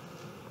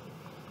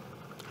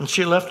 And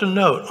she left a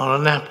note on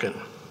a napkin.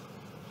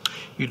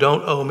 "You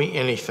don't owe me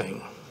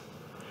anything.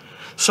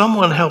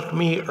 Someone helped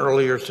me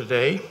earlier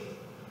today.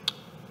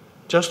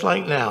 Just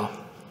like now,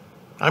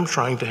 I'm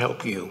trying to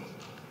help you.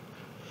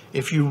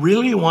 If you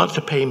really want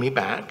to pay me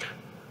back,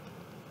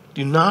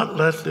 do not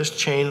let this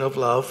chain of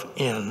love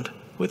end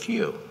with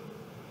you."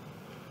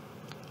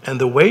 And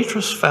the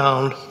waitress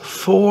found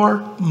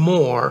 4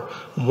 more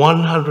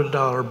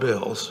 $100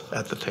 bills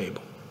at the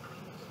table.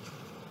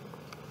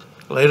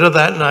 Later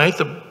that night,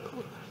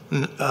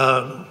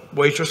 the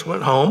waitress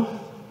went home.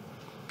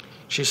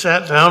 She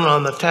sat down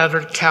on the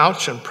tattered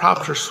couch and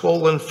propped her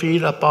swollen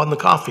feet up on the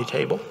coffee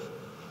table.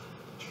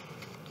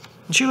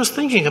 And she was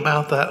thinking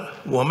about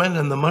that woman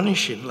and the money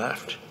she'd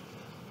left.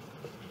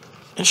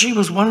 And she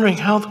was wondering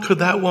how could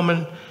that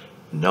woman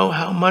know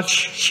how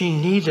much she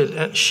needed,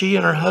 and she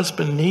and her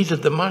husband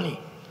needed the money,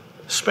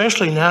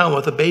 especially now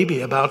with a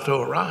baby about to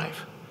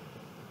arrive.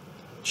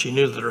 She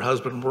knew that her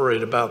husband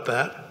worried about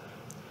that.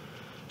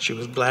 She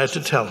was glad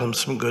to tell him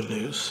some good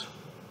news.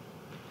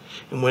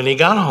 And when he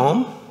got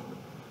home,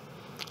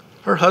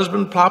 her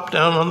husband plopped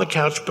down on the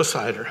couch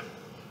beside her.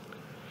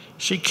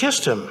 She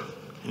kissed him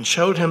and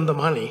showed him the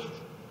money.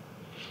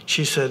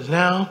 She said,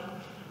 "Now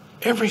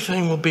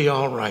everything will be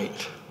all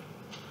right.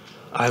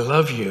 I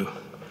love you,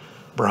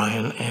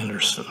 Brian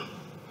Anderson."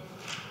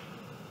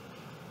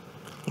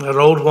 That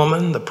old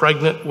woman, the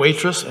pregnant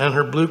waitress, and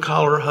her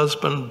blue-collar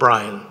husband,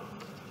 Brian,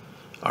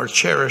 are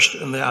cherished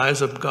in the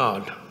eyes of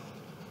God.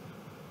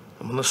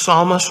 And when the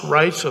psalmist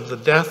writes of the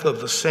death of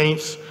the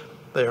saints,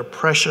 they are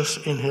precious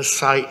in his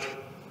sight.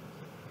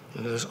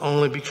 And it is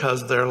only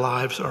because their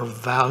lives are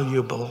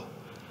valuable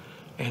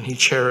and he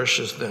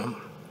cherishes them.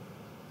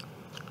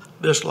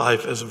 this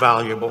life is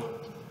valuable.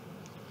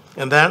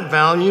 And that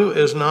value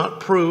is not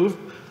proved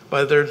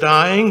by their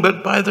dying,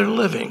 but by their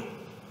living.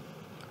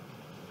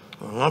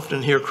 I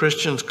often hear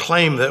Christians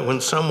claim that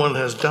when someone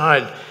has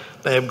died,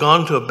 they have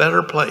gone to a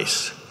better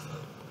place.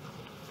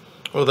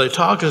 Or they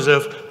talk as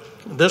if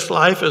this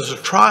life is a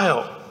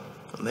trial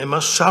and they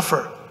must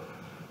suffer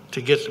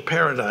to get to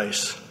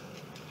paradise.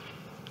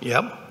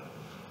 Yep,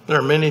 there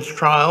are many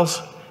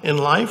trials in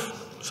life.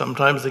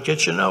 Sometimes they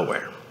get you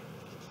nowhere.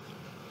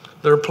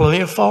 There are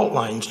plenty of fault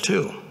lines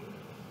too.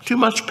 Too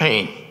much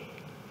pain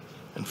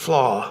and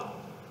flaw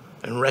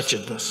and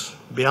wretchedness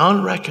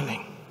beyond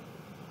reckoning.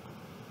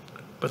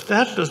 But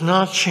that does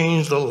not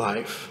change the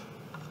life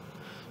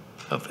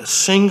of a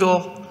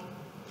single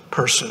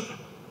person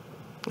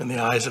in the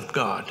eyes of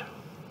God.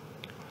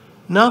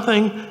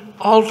 Nothing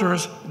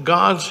alters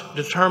God's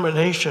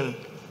determination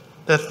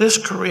that this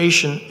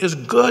creation is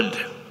good,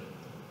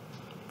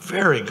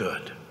 very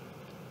good.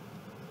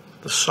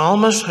 The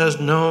psalmist has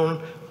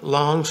known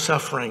long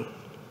suffering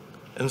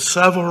and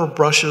several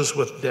brushes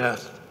with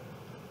death,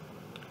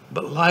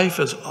 but life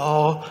is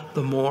all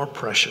the more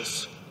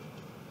precious.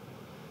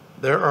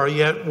 There are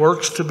yet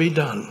works to be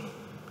done,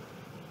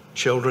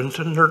 children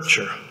to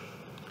nurture,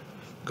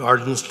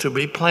 gardens to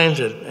be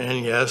planted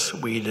and, yes,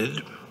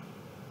 weeded,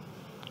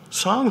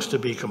 songs to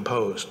be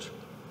composed,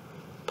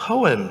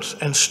 poems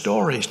and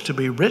stories to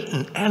be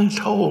written and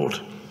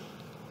told.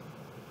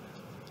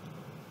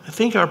 I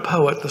think our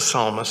poet, the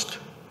psalmist,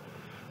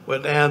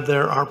 would add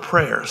there are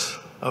prayers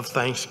of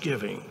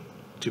thanksgiving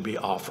to be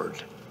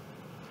offered.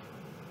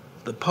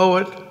 The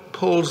poet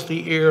pulls close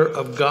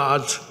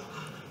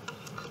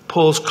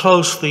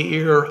the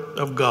ear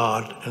of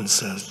God and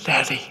says,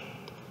 "Daddy,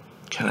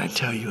 can I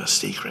tell you a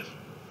secret?"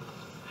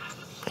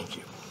 Thank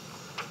you.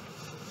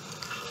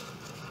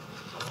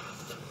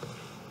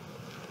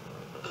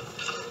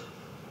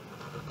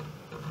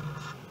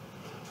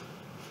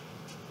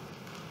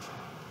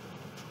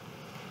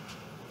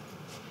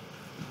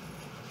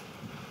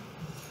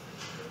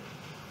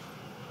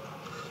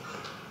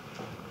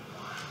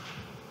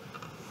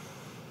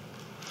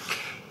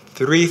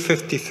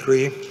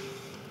 $353.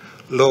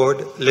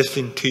 Lord,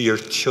 listen to your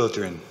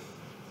children.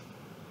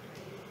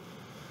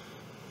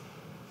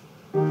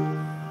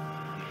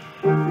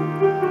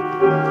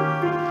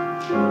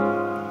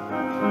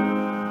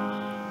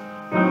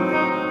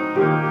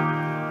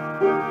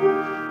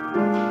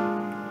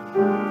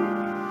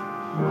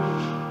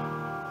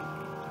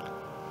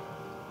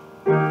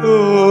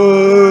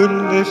 Lord,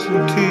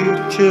 listen to your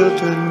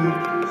children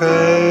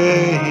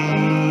praying.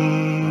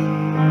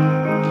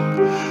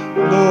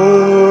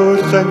 Lord,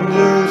 send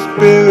your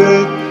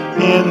spirit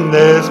in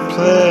this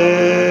place.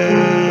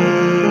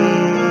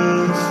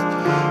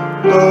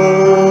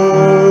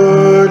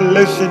 Lord,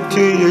 listen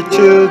to your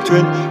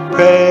children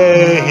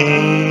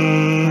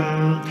praying.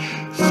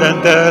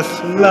 Send us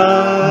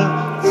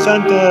love,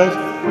 send us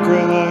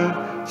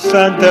grace,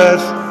 send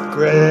us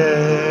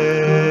grace.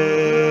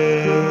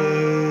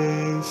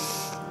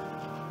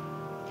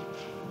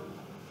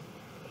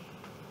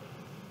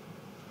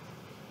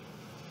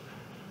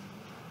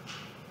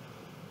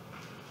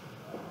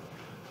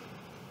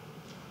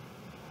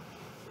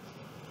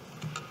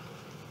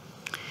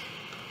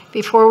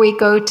 Before we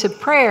go to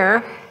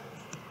prayer,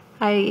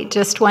 I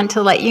just want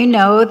to let you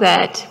know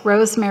that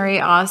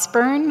Rosemary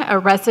Osborne, a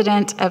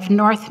resident of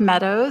North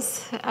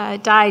Meadows,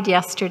 died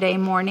yesterday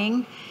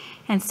morning.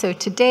 And so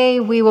today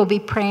we will be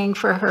praying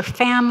for her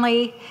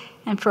family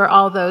and for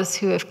all those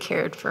who have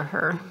cared for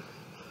her.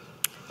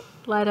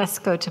 Let us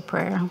go to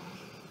prayer.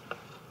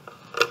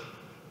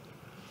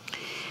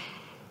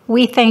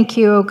 We thank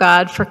you, O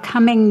God, for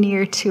coming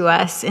near to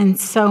us in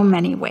so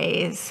many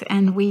ways,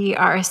 and we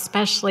are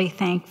especially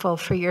thankful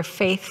for your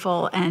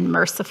faithful and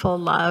merciful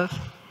love.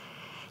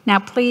 Now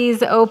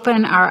please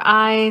open our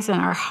eyes and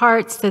our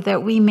hearts so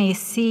that we may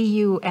see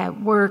you at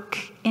work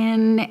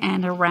in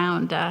and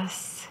around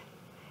us.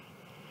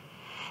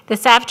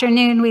 This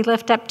afternoon, we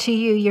lift up to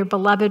you your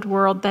beloved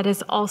world that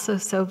is also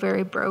so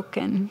very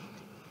broken.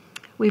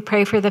 We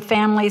pray for the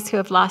families who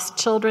have lost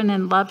children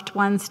and loved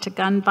ones to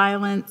gun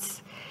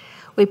violence.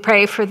 We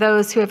pray for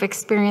those who have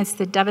experienced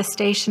the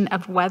devastation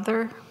of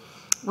weather.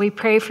 We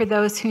pray for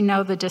those who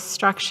know the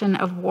destruction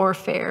of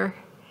warfare.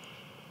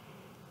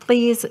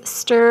 Please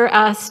stir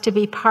us to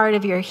be part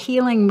of your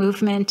healing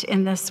movement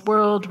in this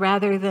world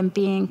rather than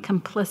being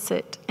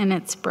complicit in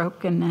its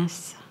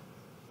brokenness.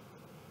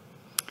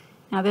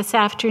 Now this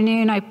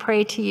afternoon, I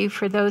pray to you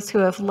for those who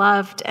have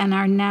loved and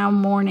are now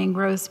mourning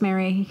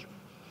Rosemary.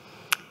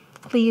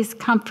 Please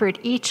comfort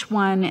each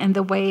one in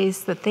the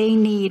ways that they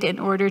need in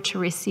order to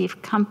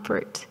receive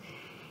comfort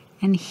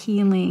and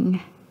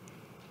healing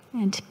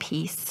and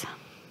peace.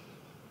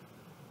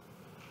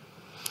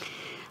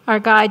 Our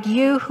God,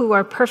 you who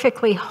are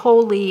perfectly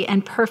holy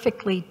and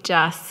perfectly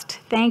just,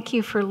 thank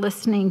you for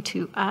listening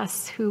to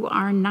us who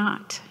are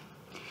not.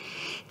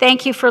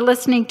 Thank you for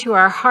listening to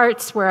our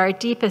hearts where our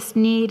deepest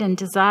need and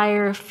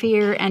desire,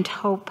 fear, and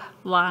hope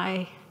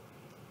lie.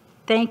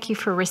 Thank you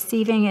for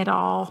receiving it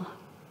all.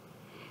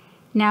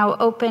 Now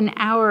open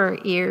our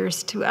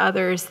ears to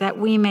others that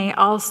we may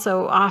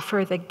also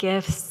offer the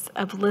gifts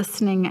of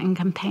listening and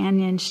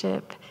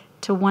companionship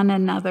to one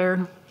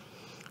another,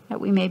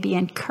 that we may be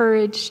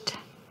encouraged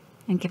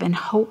and given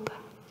hope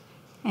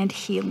and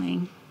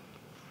healing.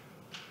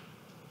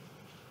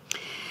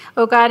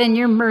 O God, in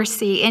your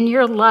mercy, in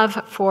your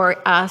love for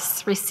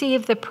us,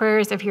 receive the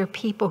prayers of your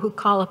people who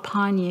call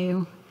upon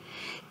you.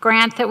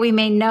 Grant that we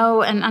may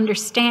know and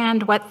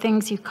understand what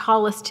things you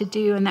call us to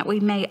do, and that we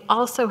may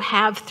also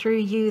have through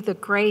you the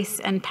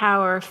grace and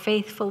power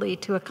faithfully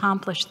to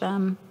accomplish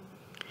them.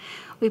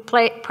 We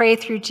pray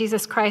through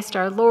Jesus Christ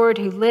our Lord,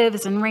 who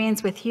lives and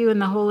reigns with you in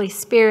the Holy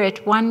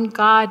Spirit, one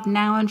God,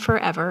 now and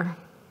forever.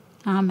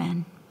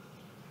 Amen.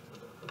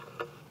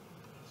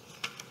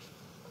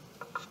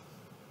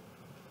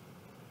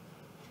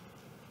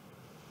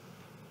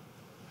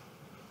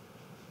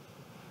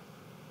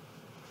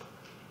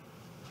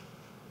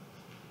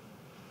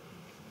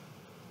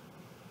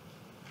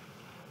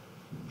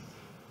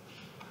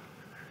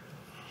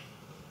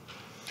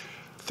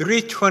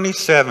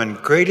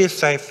 $327, great is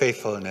thy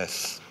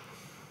faithfulness.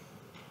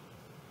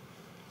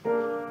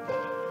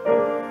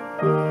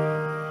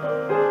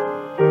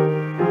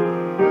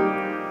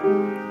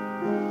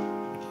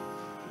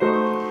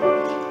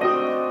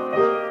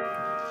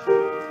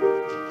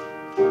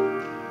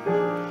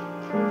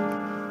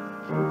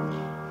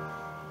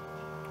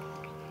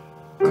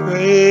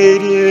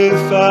 Great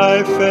is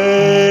thy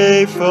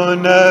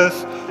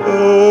faithfulness,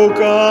 O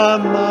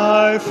God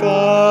my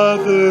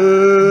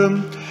Father.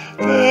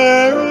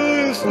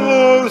 There is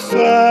no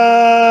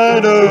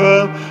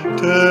shadow of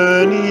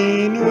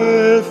turning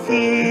with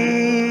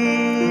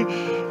thee.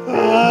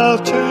 Thou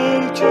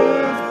changest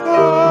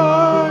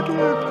not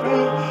your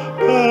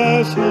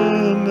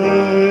compassion,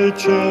 they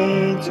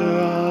change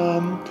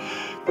them.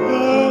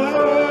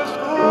 Yes,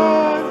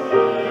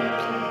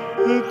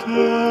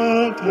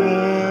 that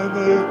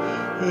ever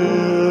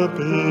will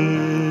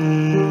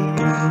be.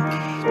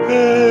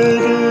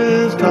 Great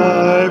is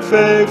thy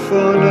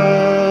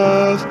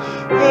faithfulness.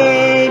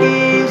 Great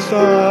is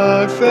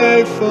thy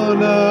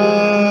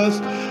faithfulness,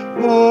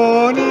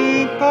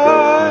 morning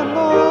by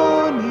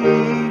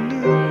morning,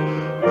 new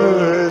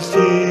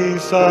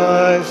mercies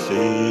I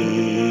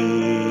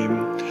see.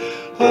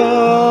 I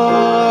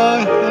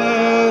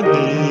had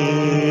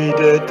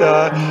needed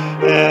thy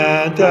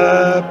hand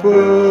that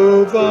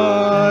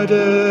provided.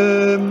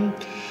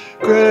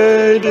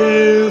 Great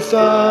is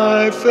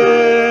thy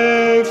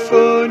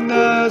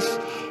faithfulness,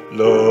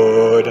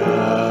 Lord,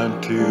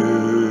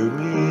 unto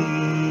me.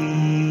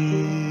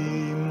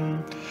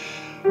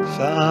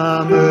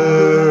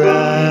 Summer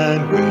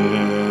and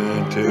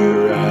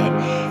winter and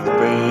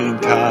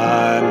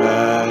springtime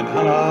and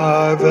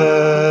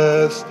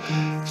harvest,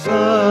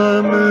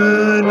 sun,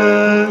 moon,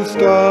 and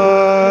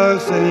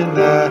stars in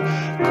their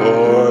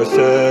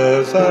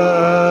courses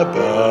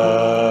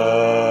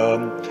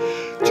above,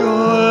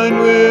 join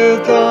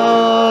with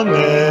all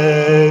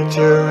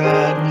nature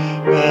and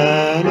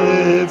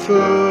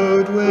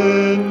manifold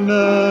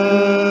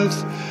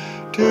witness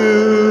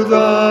to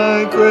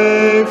thy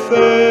great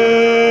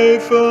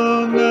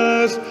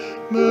faithfulness,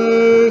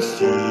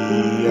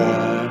 mercy,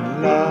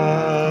 and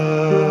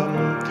love.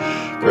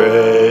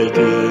 Great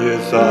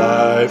is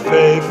thy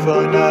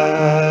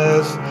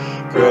faithfulness,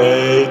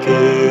 great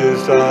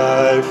is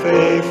thy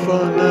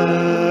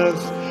faithfulness,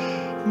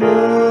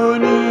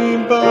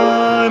 morning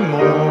by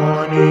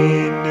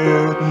morning,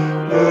 new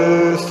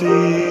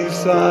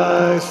mercies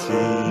I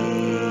see.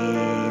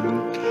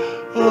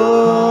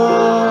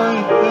 I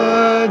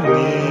had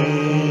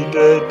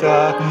needed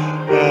thy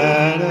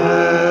hand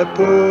had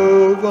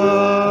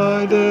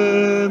provided.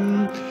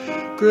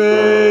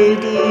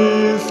 Great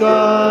is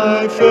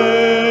thy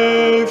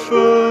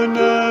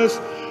faithfulness,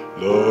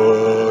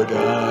 Lord,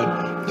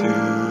 unto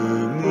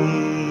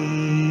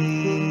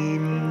me.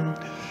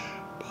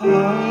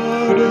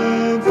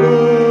 Pardon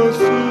for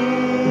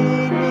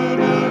sin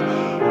and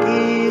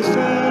peace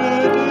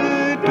that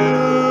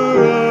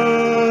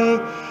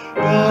endureth,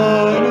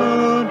 thine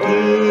own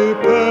dear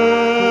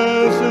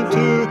presence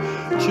to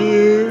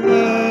cheer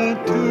and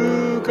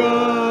to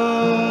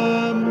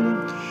come.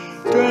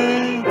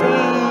 Strength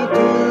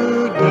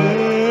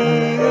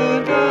today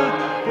and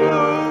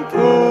hope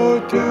for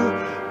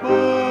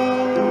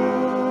tomorrow.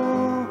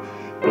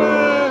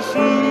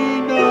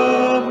 Blessing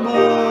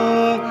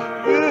among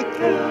with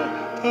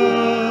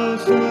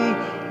 10,000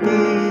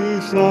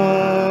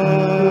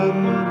 beside.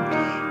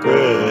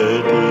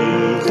 Great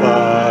is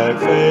thy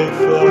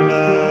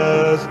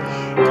faithfulness,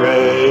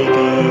 great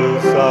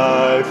is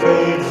thy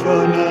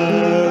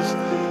faithfulness,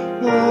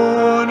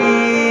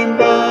 morning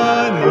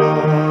by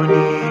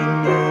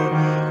morning, new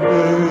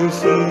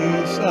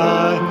mercies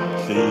I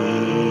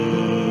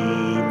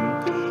see.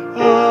 I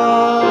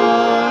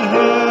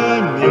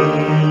had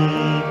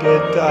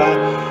needed thy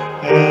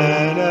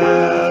hand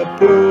had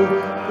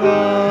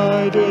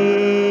provided.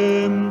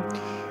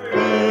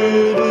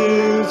 Great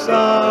is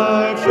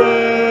thy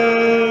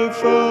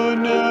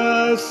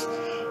faithfulness,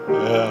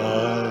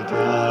 well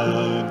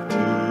done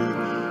to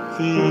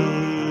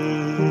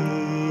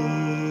thee.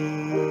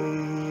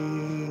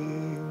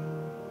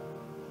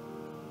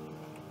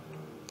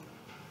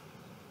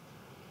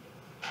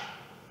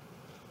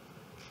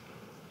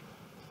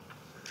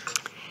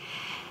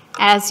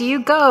 As you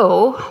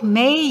go,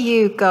 may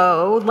you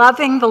go,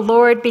 loving the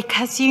Lord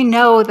because you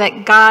know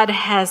that God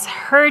has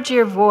heard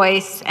your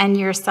voice and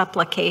your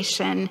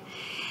supplication.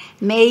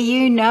 May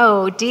you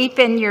know deep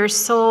in your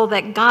soul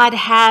that God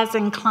has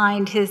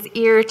inclined his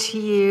ear to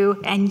you,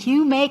 and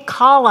you may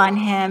call on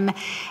him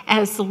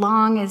as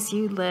long as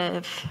you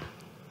live.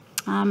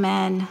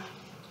 Amen.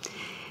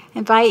 I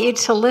invite you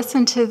to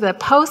listen to the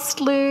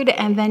postlude,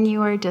 and then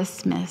you are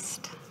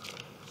dismissed.